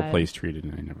had my whole place treated,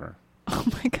 and I never... Oh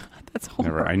my God, that's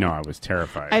horrible. I know, I was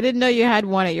terrified. I didn't know you had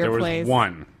one at your place. There was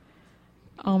one.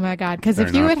 Oh my God, because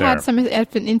if you had some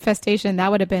infestation, that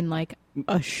would have been like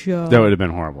a show. That would have been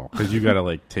horrible, because you got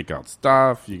to take out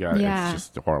stuff. It's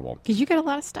just horrible. Because you got a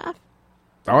lot of stuff.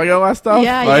 Oh, I got a lot of stuff?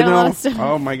 Yeah, you got a lot of stuff.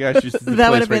 Oh my gosh, you see the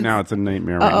place right now. It's a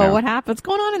nightmare right now. What happened? What's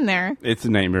going on in there? It's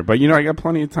a nightmare. But I got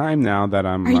plenty of time now that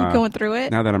I'm... Are you going through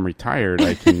it? Now that I'm retired,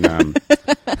 I can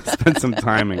spend some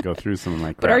time and go through some of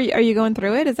my crap. But are you going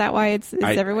through it? Is that why it's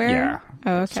everywhere? Yeah.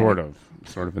 Oh, okay.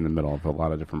 Sort of in the middle of a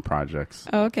lot of different projects.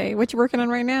 Oh, okay. What you working on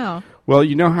right now? Well,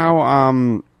 you know how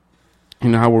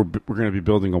we're going to be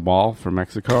building a wall for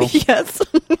Mexico? Yes.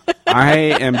 I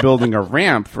am building a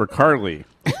ramp for Carly.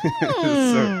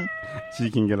 So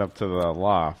she can get up to the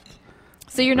loft.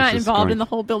 So you're not involved in the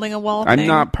whole building a wall thing? I'm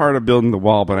not part of building the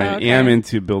wall, but I am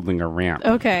into building a ramp.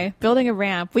 Okay, building a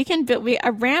ramp. We can build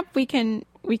a ramp. We can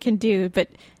do, but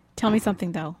tell me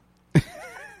something though.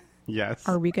 Yes.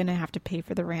 Are we going to have to pay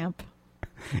for the ramp?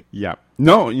 Yeah.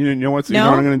 No. You know what? You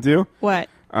know what I'm going to do? What?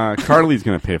 Carly's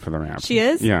going to pay for the ramp. She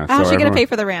is? Yeah. How's she going to pay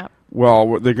for the ramp?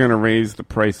 Well, they're going to raise the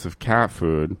price of cat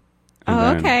food.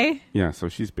 Okay. Yeah, so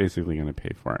she's basically going to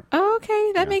pay for it. Oh,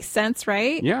 okay. That makes sense,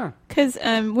 right? Yeah. Because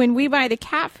when we buy the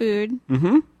cat food, wait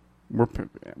a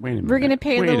minute. We're going to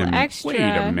pay a little extra. Wait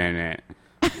a minute.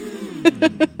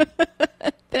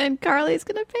 Then Carly's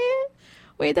going to pay it?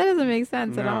 Wait, that doesn't make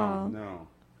sense at all. No.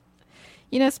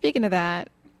 Speaking of that,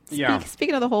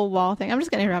 speaking of the whole wall thing, I'm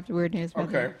just going to interrupt weird news.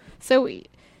 Okay. So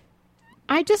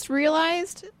I just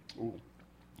realized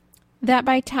that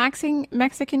by taxing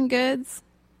Mexican goods,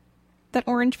 that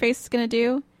Orange Face is going to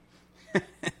do,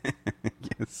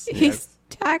 he's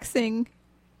taxing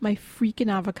my freaking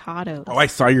avocados. Oh, I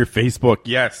saw your Facebook.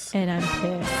 Yes. And I'm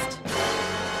pissed.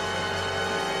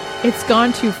 It's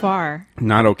gone too far.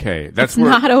 Not okay. That's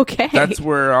not okay. That's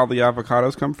where all the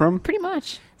avocados come from? Pretty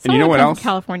much. And you know what else? From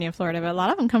California and Florida, but a lot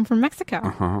of them come from Mexico.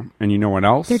 Uh-huh. And you know what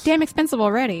else? They're damn expensive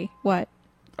already. What?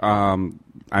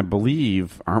 I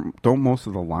believe, don't most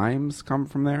of the limes come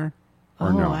from there?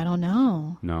 Or no? I don't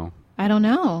know. No. I don't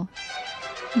know.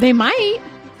 They might.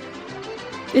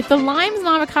 If the limes and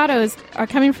avocados are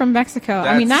coming from Mexico,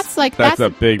 that's a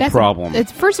big problem.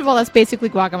 It's first of all, that's basically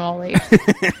guacamole.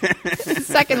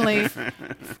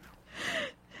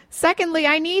 Secondly,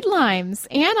 I need limes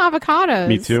and avocados.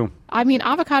 Me too.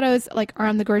 Avocados are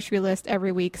on the grocery list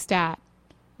every week. Stat,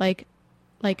 like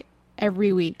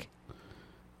every week.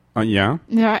 Yeah.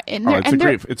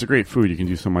 It's a great food. You can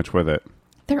do so much with it.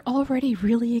 They're already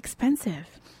really expensive.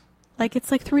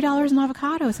 It's like $3 an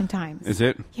avocado sometimes. Is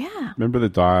it? Yeah. Remember the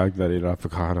dog that ate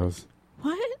avocados?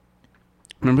 What?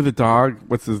 Remember the dog?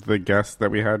 The guest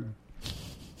that we had?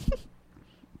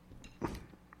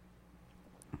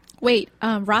 Wait,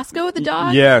 Roscoe the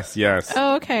dog? Yes.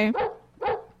 Oh, okay.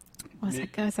 What's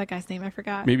that guy's name? I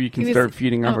forgot. Maybe you can start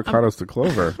feeding avocados to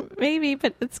Clover. Maybe,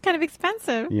 but it's kind of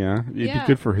expensive. Yeah, it'd be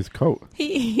good for his coat.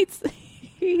 He's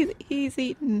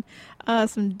eating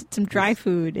some dry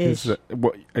food ish.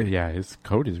 His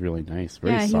coat is really nice.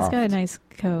 Very soft. He's got a nice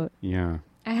coat. Yeah.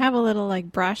 I have a little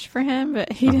brush for him,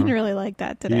 but he didn't really like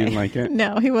that today. He didn't like it?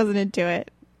 No, he wasn't into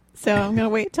it. So I'm gonna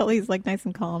wait till he's nice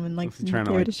and calm and give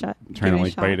it a shot. Trying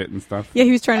to bite it and stuff. Yeah,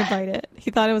 he was trying to bite it.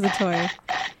 He thought it was a toy.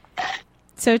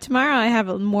 So tomorrow I have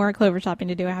more clover shopping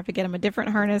to do. I have to get him a different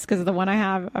harness because the one I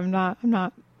have, I'm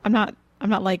not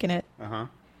liking it.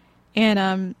 And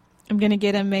I'm gonna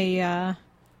get him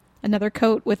another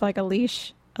coat with a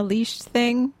leash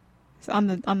thing on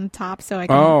the top, so I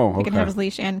can have his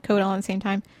leash and coat all at the same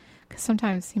time. Because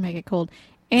sometimes he might get cold.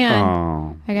 And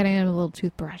I gotta get him a little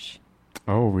toothbrush.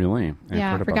 Oh, really?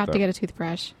 I forgot to get a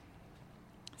toothbrush.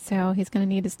 So he's gonna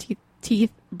need his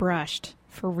teeth brushed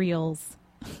for reals.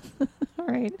 All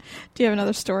right. Do you have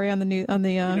another story on the weird I've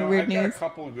news? got a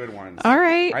couple of good ones. All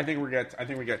right. I think we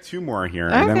got two more here,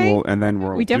 okay. and then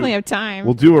we'll we definitely have time.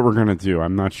 We'll do what we're gonna do.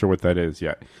 I'm not sure what that is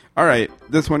yet. All right.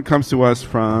 This one comes to us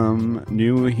from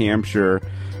New Hampshire.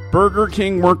 Burger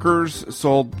King workers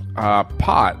sold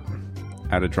pot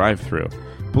at a drive-thru.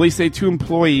 Police say 2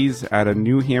 employees at a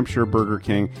New Hampshire Burger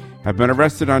King have been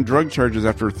arrested on drug charges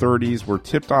after authorities were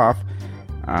tipped off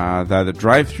that a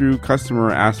drive-thru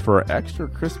customer asked for extra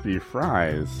crispy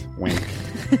fries, wink,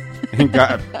 and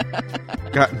got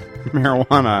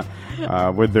marijuana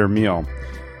with their meal.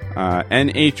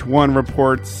 NH1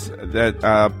 reports that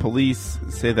police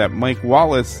say that Mike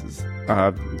Wallace,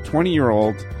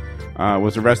 20-year-old,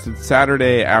 was arrested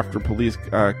Saturday after police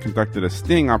conducted a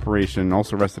sting operation and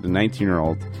also arrested a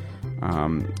 19-year-old,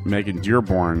 Megan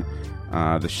Dearborn,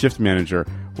 the shift manager.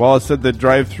 Wallace said the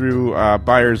drive-thru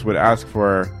buyers would ask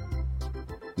for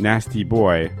nasty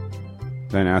boy,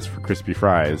 then ask for crispy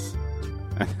fries,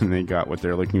 and then they got what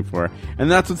they're looking for. And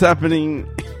that's what's happening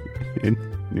in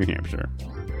New Hampshire.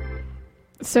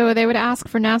 So they would ask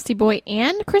for nasty boy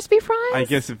and crispy fries? I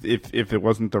guess if it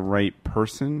wasn't the right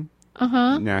person,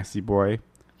 nasty boy.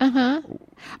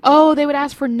 Oh, they would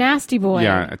ask for nasty boy.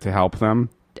 Yeah, to help them.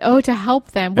 Oh, to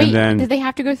help them. Wait, then, did they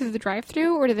have to go through the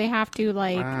drive-thru, or do they have to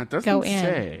go in?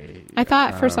 Say. I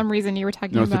thought for some reason you were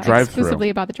talking about exclusively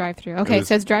about the drive-thru. Okay,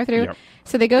 so it's drive-thru. Yep.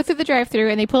 So they go through the drive-thru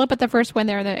and they pull up at the first one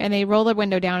there, and they roll the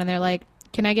window down and they're like,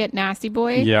 "Can I get nasty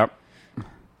boy?" Yep.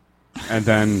 And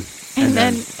then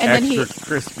extra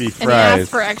crispy fries. And he asks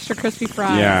for extra crispy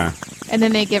fries. Yeah. And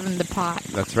then they give him the pot.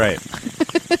 That's right.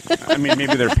 I mean,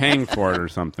 maybe they're paying for it or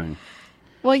something.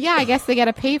 Well, yeah, I guess they got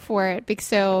to pay for it,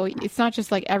 so it's not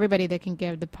just everybody that can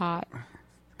give the pot,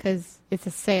 because it's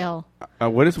a sale.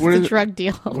 It's a drug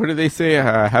deal. What do they say?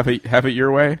 Have it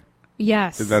your way.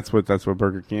 Yes, that's what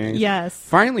Burger King is. Yes,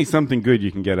 finally something good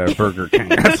you can get at Burger King.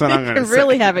 That's what I'm going to say.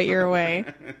 Really have it your way.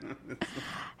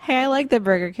 Hey, I like the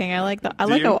Burger King. I like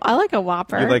a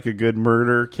Whopper. You like a good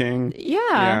Murder King?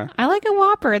 Yeah, I like a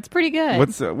Whopper. It's pretty good.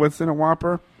 What's in a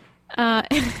Whopper?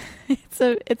 It's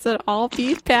an all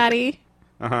beef patty.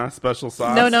 Special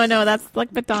sauce? No. That's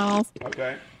like McDonald's.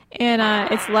 Okay.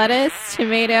 And it's lettuce,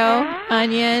 tomato,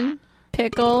 onion,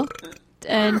 pickle,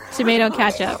 and tomato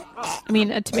ketchup. I mean,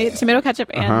 tomato ketchup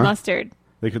and mustard.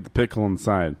 They put the pickle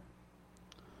inside.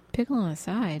 Pickle on the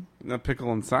side? No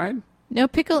pickle inside? No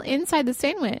pickle inside the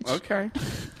sandwich. Okay.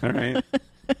 All right.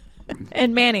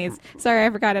 And mayonnaise. Sorry, I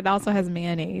forgot. It also has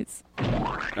mayonnaise.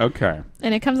 Okay.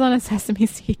 And it comes on a sesame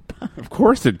seed bun. Of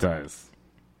course it does.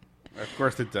 Of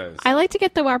course it does. I like to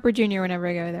get the Whopper Junior whenever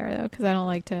I go there, though, because I don't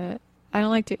like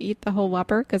to eat the whole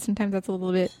Whopper, because sometimes that's a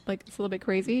little bit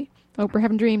crazy. Oh, we're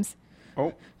having dreams.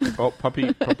 Oh,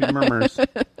 puppy murmurs.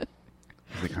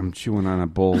 Like I'm chewing on a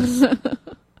bowl.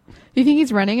 Do you think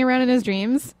he's running around in his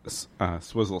dreams?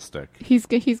 Swizzle stick. He's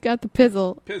got the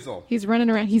pizzle. Pizzle. He's running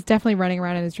around. He's definitely running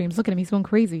around in his dreams. Look at him. He's going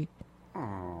crazy.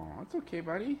 Oh, that's okay,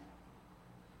 buddy.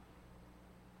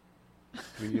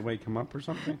 We need to wake him up or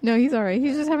something? No, he's all right.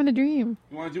 He's just having a dream.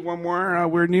 You want to do one more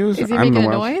weird news? Is he making a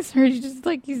noise? Or is he just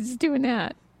he's just doing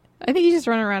that? I think he's just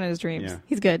running around in his dreams. Yeah.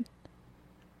 He's good.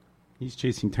 He's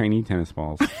chasing tiny tennis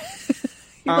balls.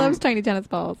 He loves tiny tennis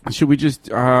balls. Should we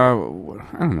just, I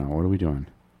don't know. What are we doing?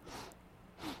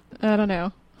 I don't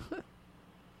know. Oh,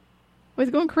 he's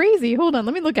going crazy. Hold on.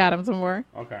 Let me look at him some more.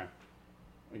 Okay.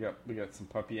 We got some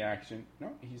puppy action.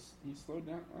 No, he's slowed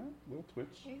down. A little twitch.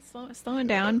 He's slowing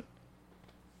down.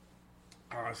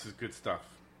 Oh, this is good stuff.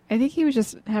 I think he was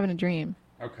just having a dream.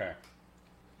 Okay.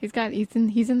 He's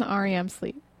in the REM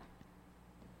sleep.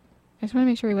 I just want to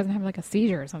make sure he wasn't having a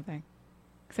seizure or something.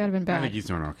 Because that would have been bad. I think he's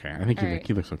doing okay. I think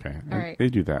he looks okay. All right. They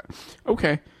do that.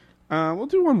 Okay. We'll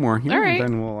do one more here, All right.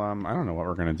 and then we'll. I don't know what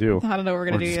we're gonna do. I don't know what we're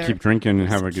gonna do just either. keep drinking and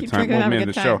have a good time. We'll end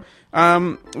the show.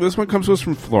 Time. This one comes to us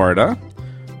from Florida.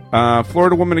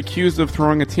 Florida woman accused of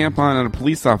throwing a tampon at a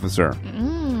police officer.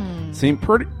 St.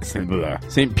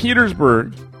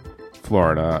 Petersburg,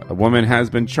 Florida. A woman has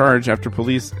been charged after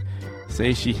police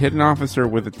say she hit an officer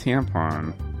with a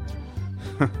tampon.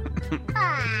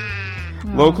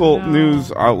 Local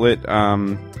news outlet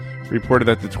reported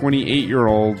that the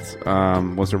 28-year-old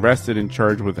was arrested and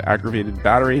charged with aggravated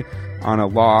battery on a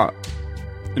law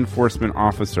enforcement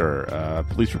officer.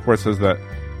 Police report says that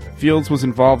Fields was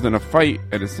involved in a fight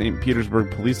and a St.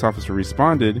 Petersburg police officer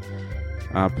responded.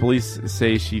 Police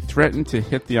say she threatened to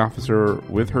hit the officer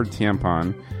with her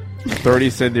tampon.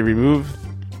 Authorities said they removed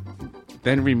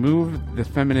the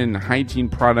feminine hygiene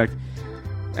product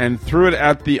and threw it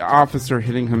at the officer,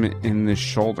 hitting him in the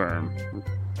shoulder.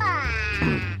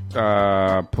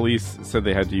 Police said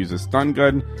they had to use a stun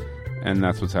gun, and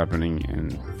that's what's happening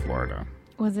in Florida.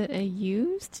 Was it a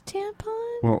used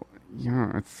tampon? Well,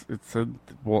 yeah, it's a.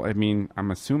 Well, I mean,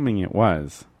 I'm assuming it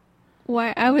was.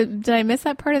 Why? Did I miss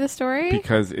that part of the story?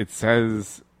 Because it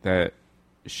says that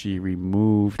she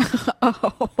removed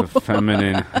the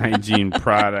feminine hygiene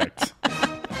product.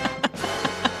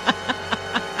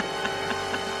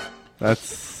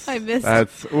 I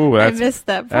missed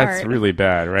that part. That's really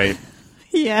bad, right?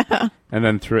 Yeah. And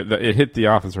then it hit the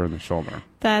officer in the shoulder.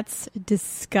 That's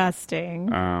disgusting.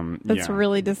 That's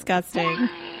really disgusting.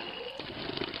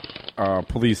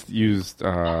 Police used.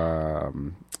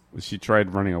 She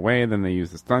tried running away. Then they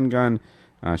used a stun gun.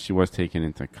 She was taken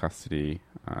into custody,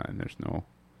 and there's no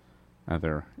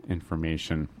other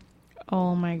information.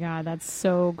 Oh my God, that's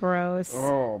so gross.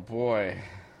 Oh boy.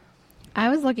 I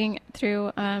was looking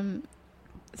through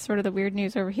sort of the weird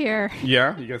news over here.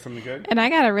 Yeah, you got something good? And I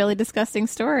got a really disgusting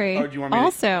story. Oh, do you want me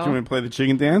to play the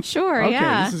chicken dance? Sure, okay,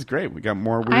 yeah. This is great. We got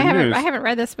more weird news. I haven't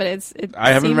read this, but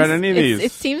I haven't read any of these.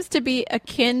 It seems to be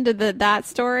akin to that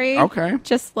story. Okay.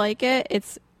 Just like it.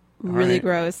 It's really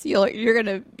gross. You're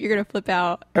gonna flip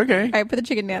out. Okay. All right, put the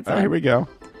chicken dance on. Here we go.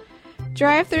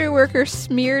 Drive-thru worker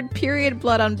smeared period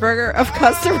blood on burger of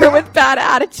customer with bad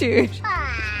attitude.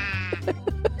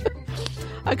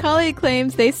 A colleague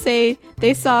claims they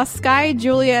saw Sky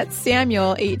Juliet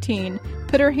Samuel, 18,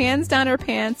 put her hands down her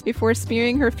pants before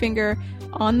smearing her finger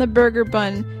on the burger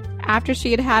bun after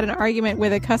she had an argument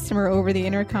with a customer over the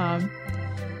intercom.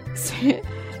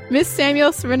 Miss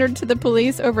Samuel surrendered to the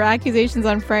police over accusations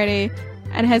on Friday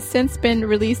and has since been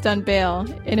released on bail.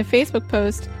 In a Facebook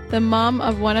post, the mom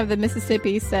of one of the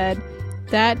Mississippi said,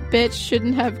 "That bitch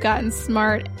shouldn't have gotten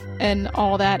smart and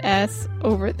all that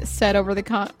said over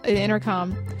the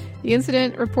intercom." The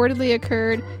incident reportedly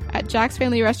occurred at Jack's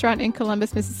Family Restaurant in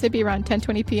Columbus, Mississippi around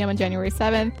 10:20 p.m. on January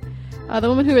 7th. The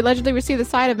woman who allegedly received a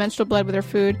side of menstrual blood with her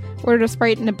food ordered a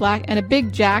Sprite and a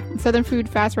Big Jack, Southern Food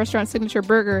Fast Restaurant signature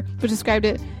burger, which described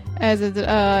it as and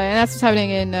that's what's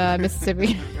happening in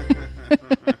Mississippi.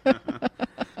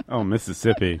 Oh,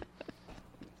 Mississippi.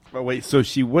 Oh wait, so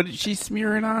what did she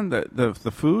smear it on?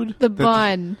 The food? The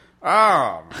bun.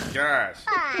 Oh my gosh.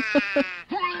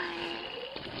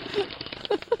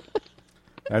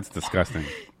 That's disgusting.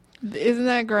 Isn't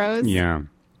that gross? Yeah.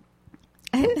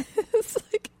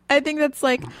 I think that's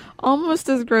almost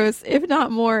as gross, if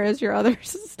not more, as your other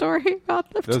story about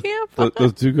the tampon.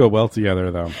 Those do go well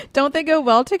together, though. Don't they go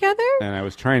well together? And I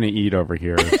was trying to eat over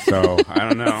here, so I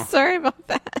don't know. Sorry about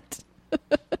that.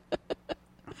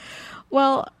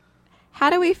 Well, how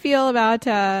do we feel about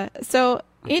so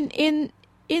in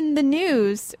the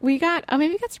news we got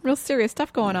some real serious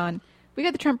stuff going on. We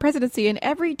got the Trump presidency, and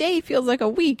every day feels like a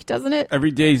week, doesn't it?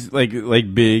 Every day's like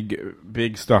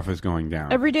big stuff is going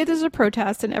down. Every day there's a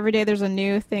protest, and every day there's a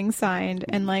new thing signed,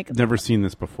 and never seen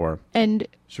this before. And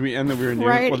should we end the weird news?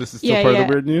 Well, this is still part of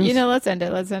the weird news. Let's end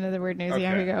it. Let's end the weird news. Okay. Yeah,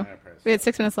 here we go. We had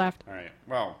 6 minutes left. All right.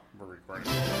 Well, we're recording.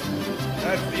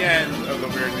 That's the end of the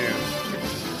weird news.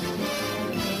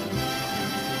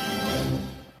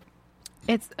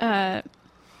 It's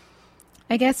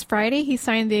I guess Friday he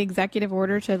signed the executive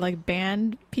order to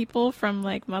ban people from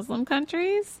Muslim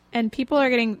countries, and people are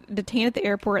getting detained at the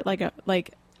airport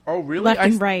oh really left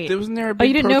and right. Wasn't there a big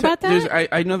you didn't know about that?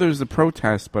 I know there was a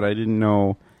protest, but I didn't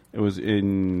know it was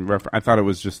in I thought it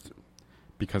was just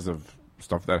because of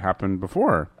stuff that happened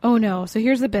before. Oh no! So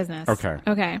here's the business.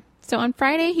 Okay. So on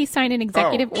Friday he signed an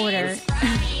executive order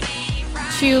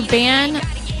to ban.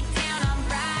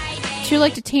 To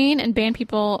detain and ban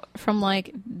people from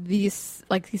these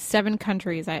 7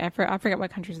 countries. I forget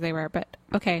what countries they were, but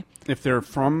okay. If they're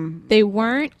from, they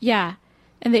weren't. Yeah,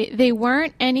 and they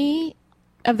weren't any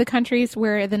of the countries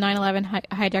where the 9/11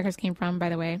 hijackers came from, by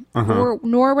the way, Uh-huh.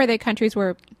 nor were they countries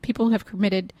where people have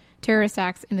committed terrorist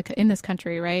acts in this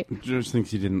country, right? Just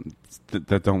thinks he didn't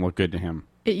that don't look good to him.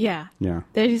 Yeah.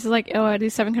 They're just like, oh,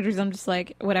 these 7 countries. I'm just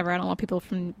like, whatever. I don't want people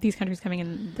from these countries coming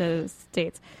in the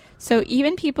States. So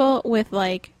even people with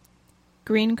like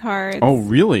green cards. Oh,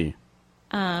 really?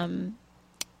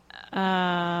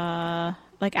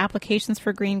 Like applications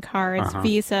for green cards,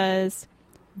 visas,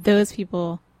 those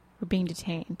people were being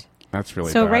detained. That's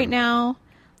really so bad. Right now,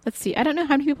 let's see. I don't know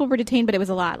how many people were detained, but it was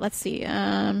a lot. Let's see.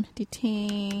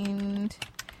 Detained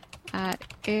at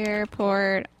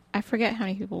airport. I forget how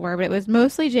many people were, but it was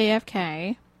mostly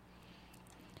JFK.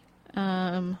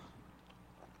 Let's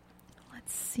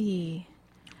see.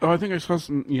 Oh, I think I saw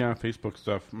some Facebook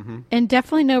stuff. Mm-hmm. And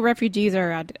definitely no refugees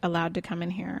are allowed to come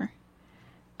in here.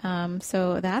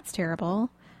 So that's terrible.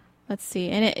 Let's see.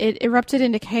 And it erupted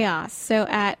into chaos. So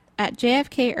at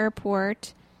JFK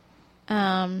Airport,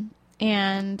 and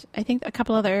I think a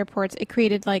couple other airports, it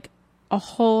created like a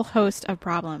whole host of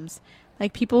problems.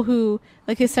 Like people who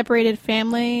separated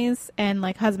families and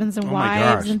like husbands and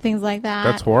wives and things like that.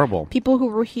 That's horrible. People who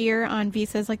were here on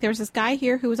visas. Like there was this guy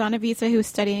here who was on a visa who was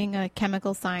studying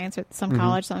chemical science at some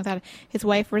college, something like that. His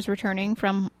wife was returning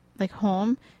from like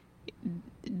home.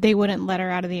 They wouldn't let her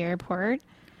out of the airport.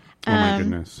 Oh my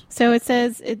goodness. So it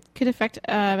says it could affect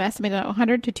estimated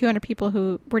 100 to 200 people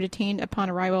who were detained upon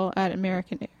arrival at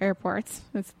American airports.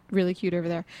 That's really cute over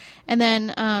there. And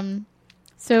then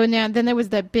then there was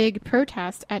the big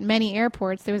protest at many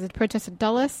airports. There was a protest at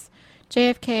Dulles,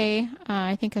 JFK,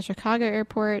 I think a Chicago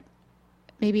airport,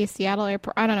 maybe a Seattle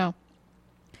airport. I don't know.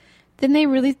 Then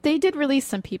they did release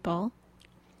some people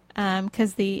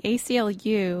because the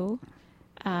ACLU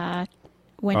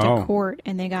went to court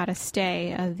and they got a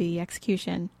stay of the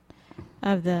execution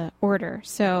of the order.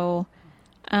 So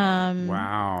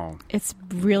wow, it's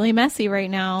really messy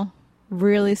right now.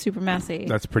 Really super messy.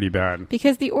 That's pretty bad.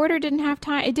 Because the order didn't have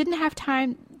time. They didn't have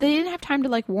time to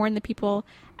like warn the people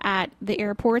at the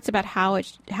airports about how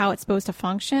it's supposed to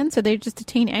function. So they just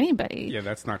detain anybody. Yeah,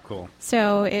 that's not cool.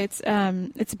 So it's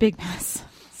a big mess.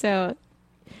 So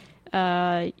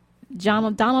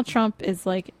Donald Trump is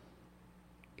like,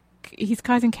 he's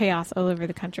causing chaos all over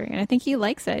the country, and I think he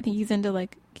likes it. I think he's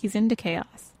into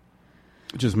chaos.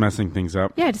 Just messing things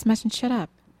up. Yeah, just messing shit up.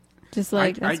 Just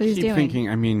like that's what he's doing. I keep thinking.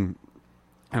 I mean,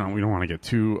 we don't want to get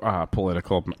too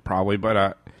political, probably,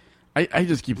 but I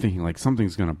just keep thinking like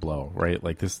something's gonna blow, right?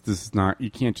 Like this is not.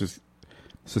 You can't just.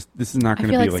 This is not going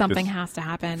to be like something this has to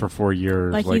happen for 4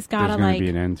 years. Like he's got to there's going to be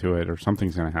an end to it, or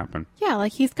something's going to happen. Yeah,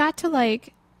 like he's got to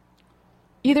like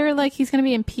either like he's going to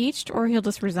be impeached or he'll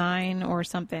just resign or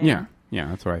something. Yeah,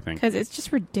 that's what I think. Because it's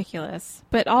just ridiculous.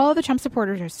 But all of the Trump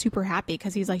supporters are super happy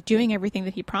because he's like doing everything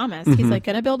that he promised. He's like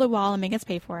going to build a wall and make us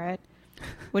pay for it,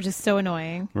 which is so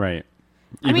annoying. Right.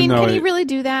 I mean, can he really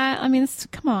do that? I mean,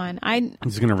 come on.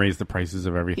 He's going to raise the prices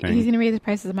of everything. He's going to raise the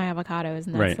prices of my avocados,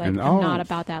 and that's right. like And, I'm not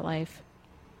about that life.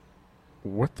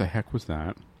 What the heck was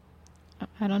that?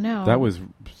 I don't know. That was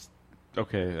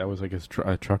okay. That was like a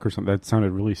truck or something. That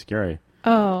sounded really scary.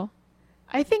 Oh,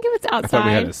 I think it was outside. I thought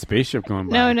we had a spaceship going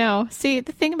by. No. See,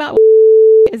 the thing about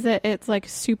is that it's like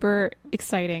super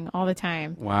exciting all the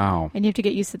time. Wow. And you have to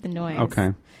get used to the noise.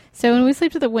 Okay. So when we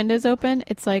sleep with the windows open,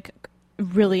 it's like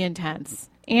really intense.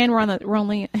 And we're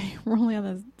only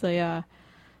on the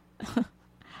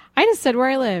I just said where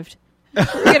I lived. We're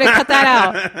gonna cut that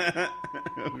out.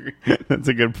 That's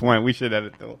a good point. We should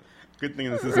edit the good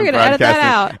thing this isn't broadcasting. We're gonna edit that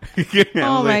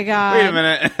out. Oh my god! Wait a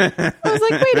minute. I was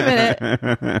like, wait a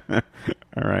minute.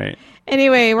 All right.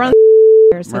 Anyway, we're on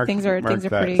the so things are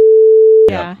pretty.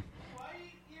 Yeah.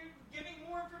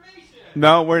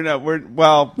 No, we're not. We're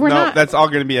not. That's all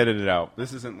going to be edited out.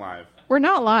 This isn't live. We're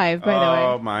not live, by the way.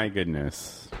 Oh my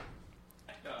goodness.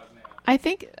 I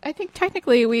think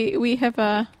technically we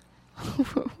have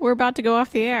we're about to go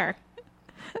off the air,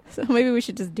 so maybe we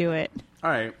should just do it.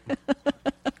 All right.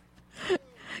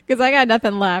 Because I got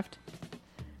nothing left.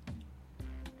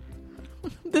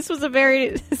 This is a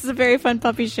very fun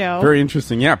puppy show. Very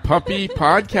interesting. Yeah, puppy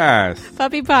podcast.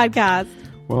 Puppy podcast.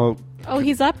 Well. Oh,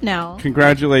 he's up now.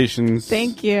 Congratulations.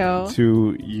 Thank you.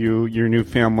 To you, your new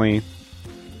family.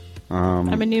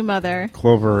 I'm a new mother.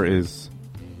 Clover is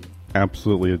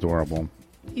absolutely adorable.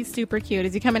 He's super cute.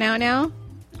 Is he coming out now?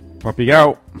 Puppy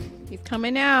out. He's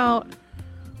coming out.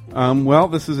 Well,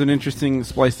 this is an interesting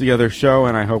spliced together show,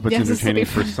 and I hope it's entertaining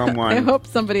for someone. I hope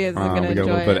somebody is going to enjoy it. We got a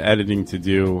little bit of editing to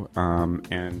do,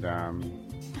 and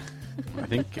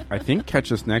I think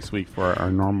catch us next week for our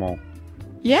normal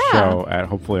show at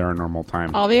hopefully our normal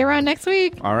time. I'll be around next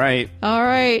week. All right. All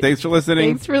right. Thanks for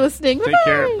listening. Take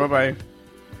care. Bye-bye. Bye-bye.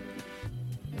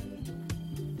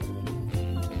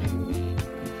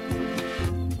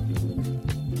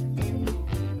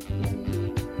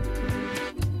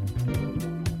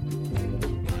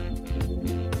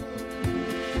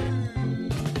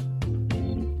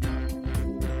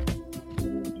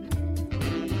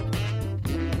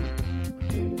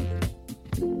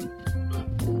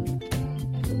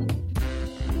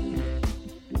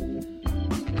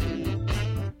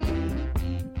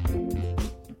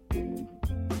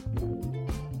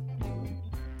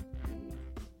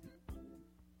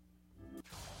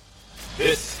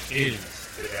 This is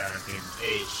the Dereck and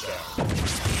Kay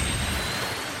Show.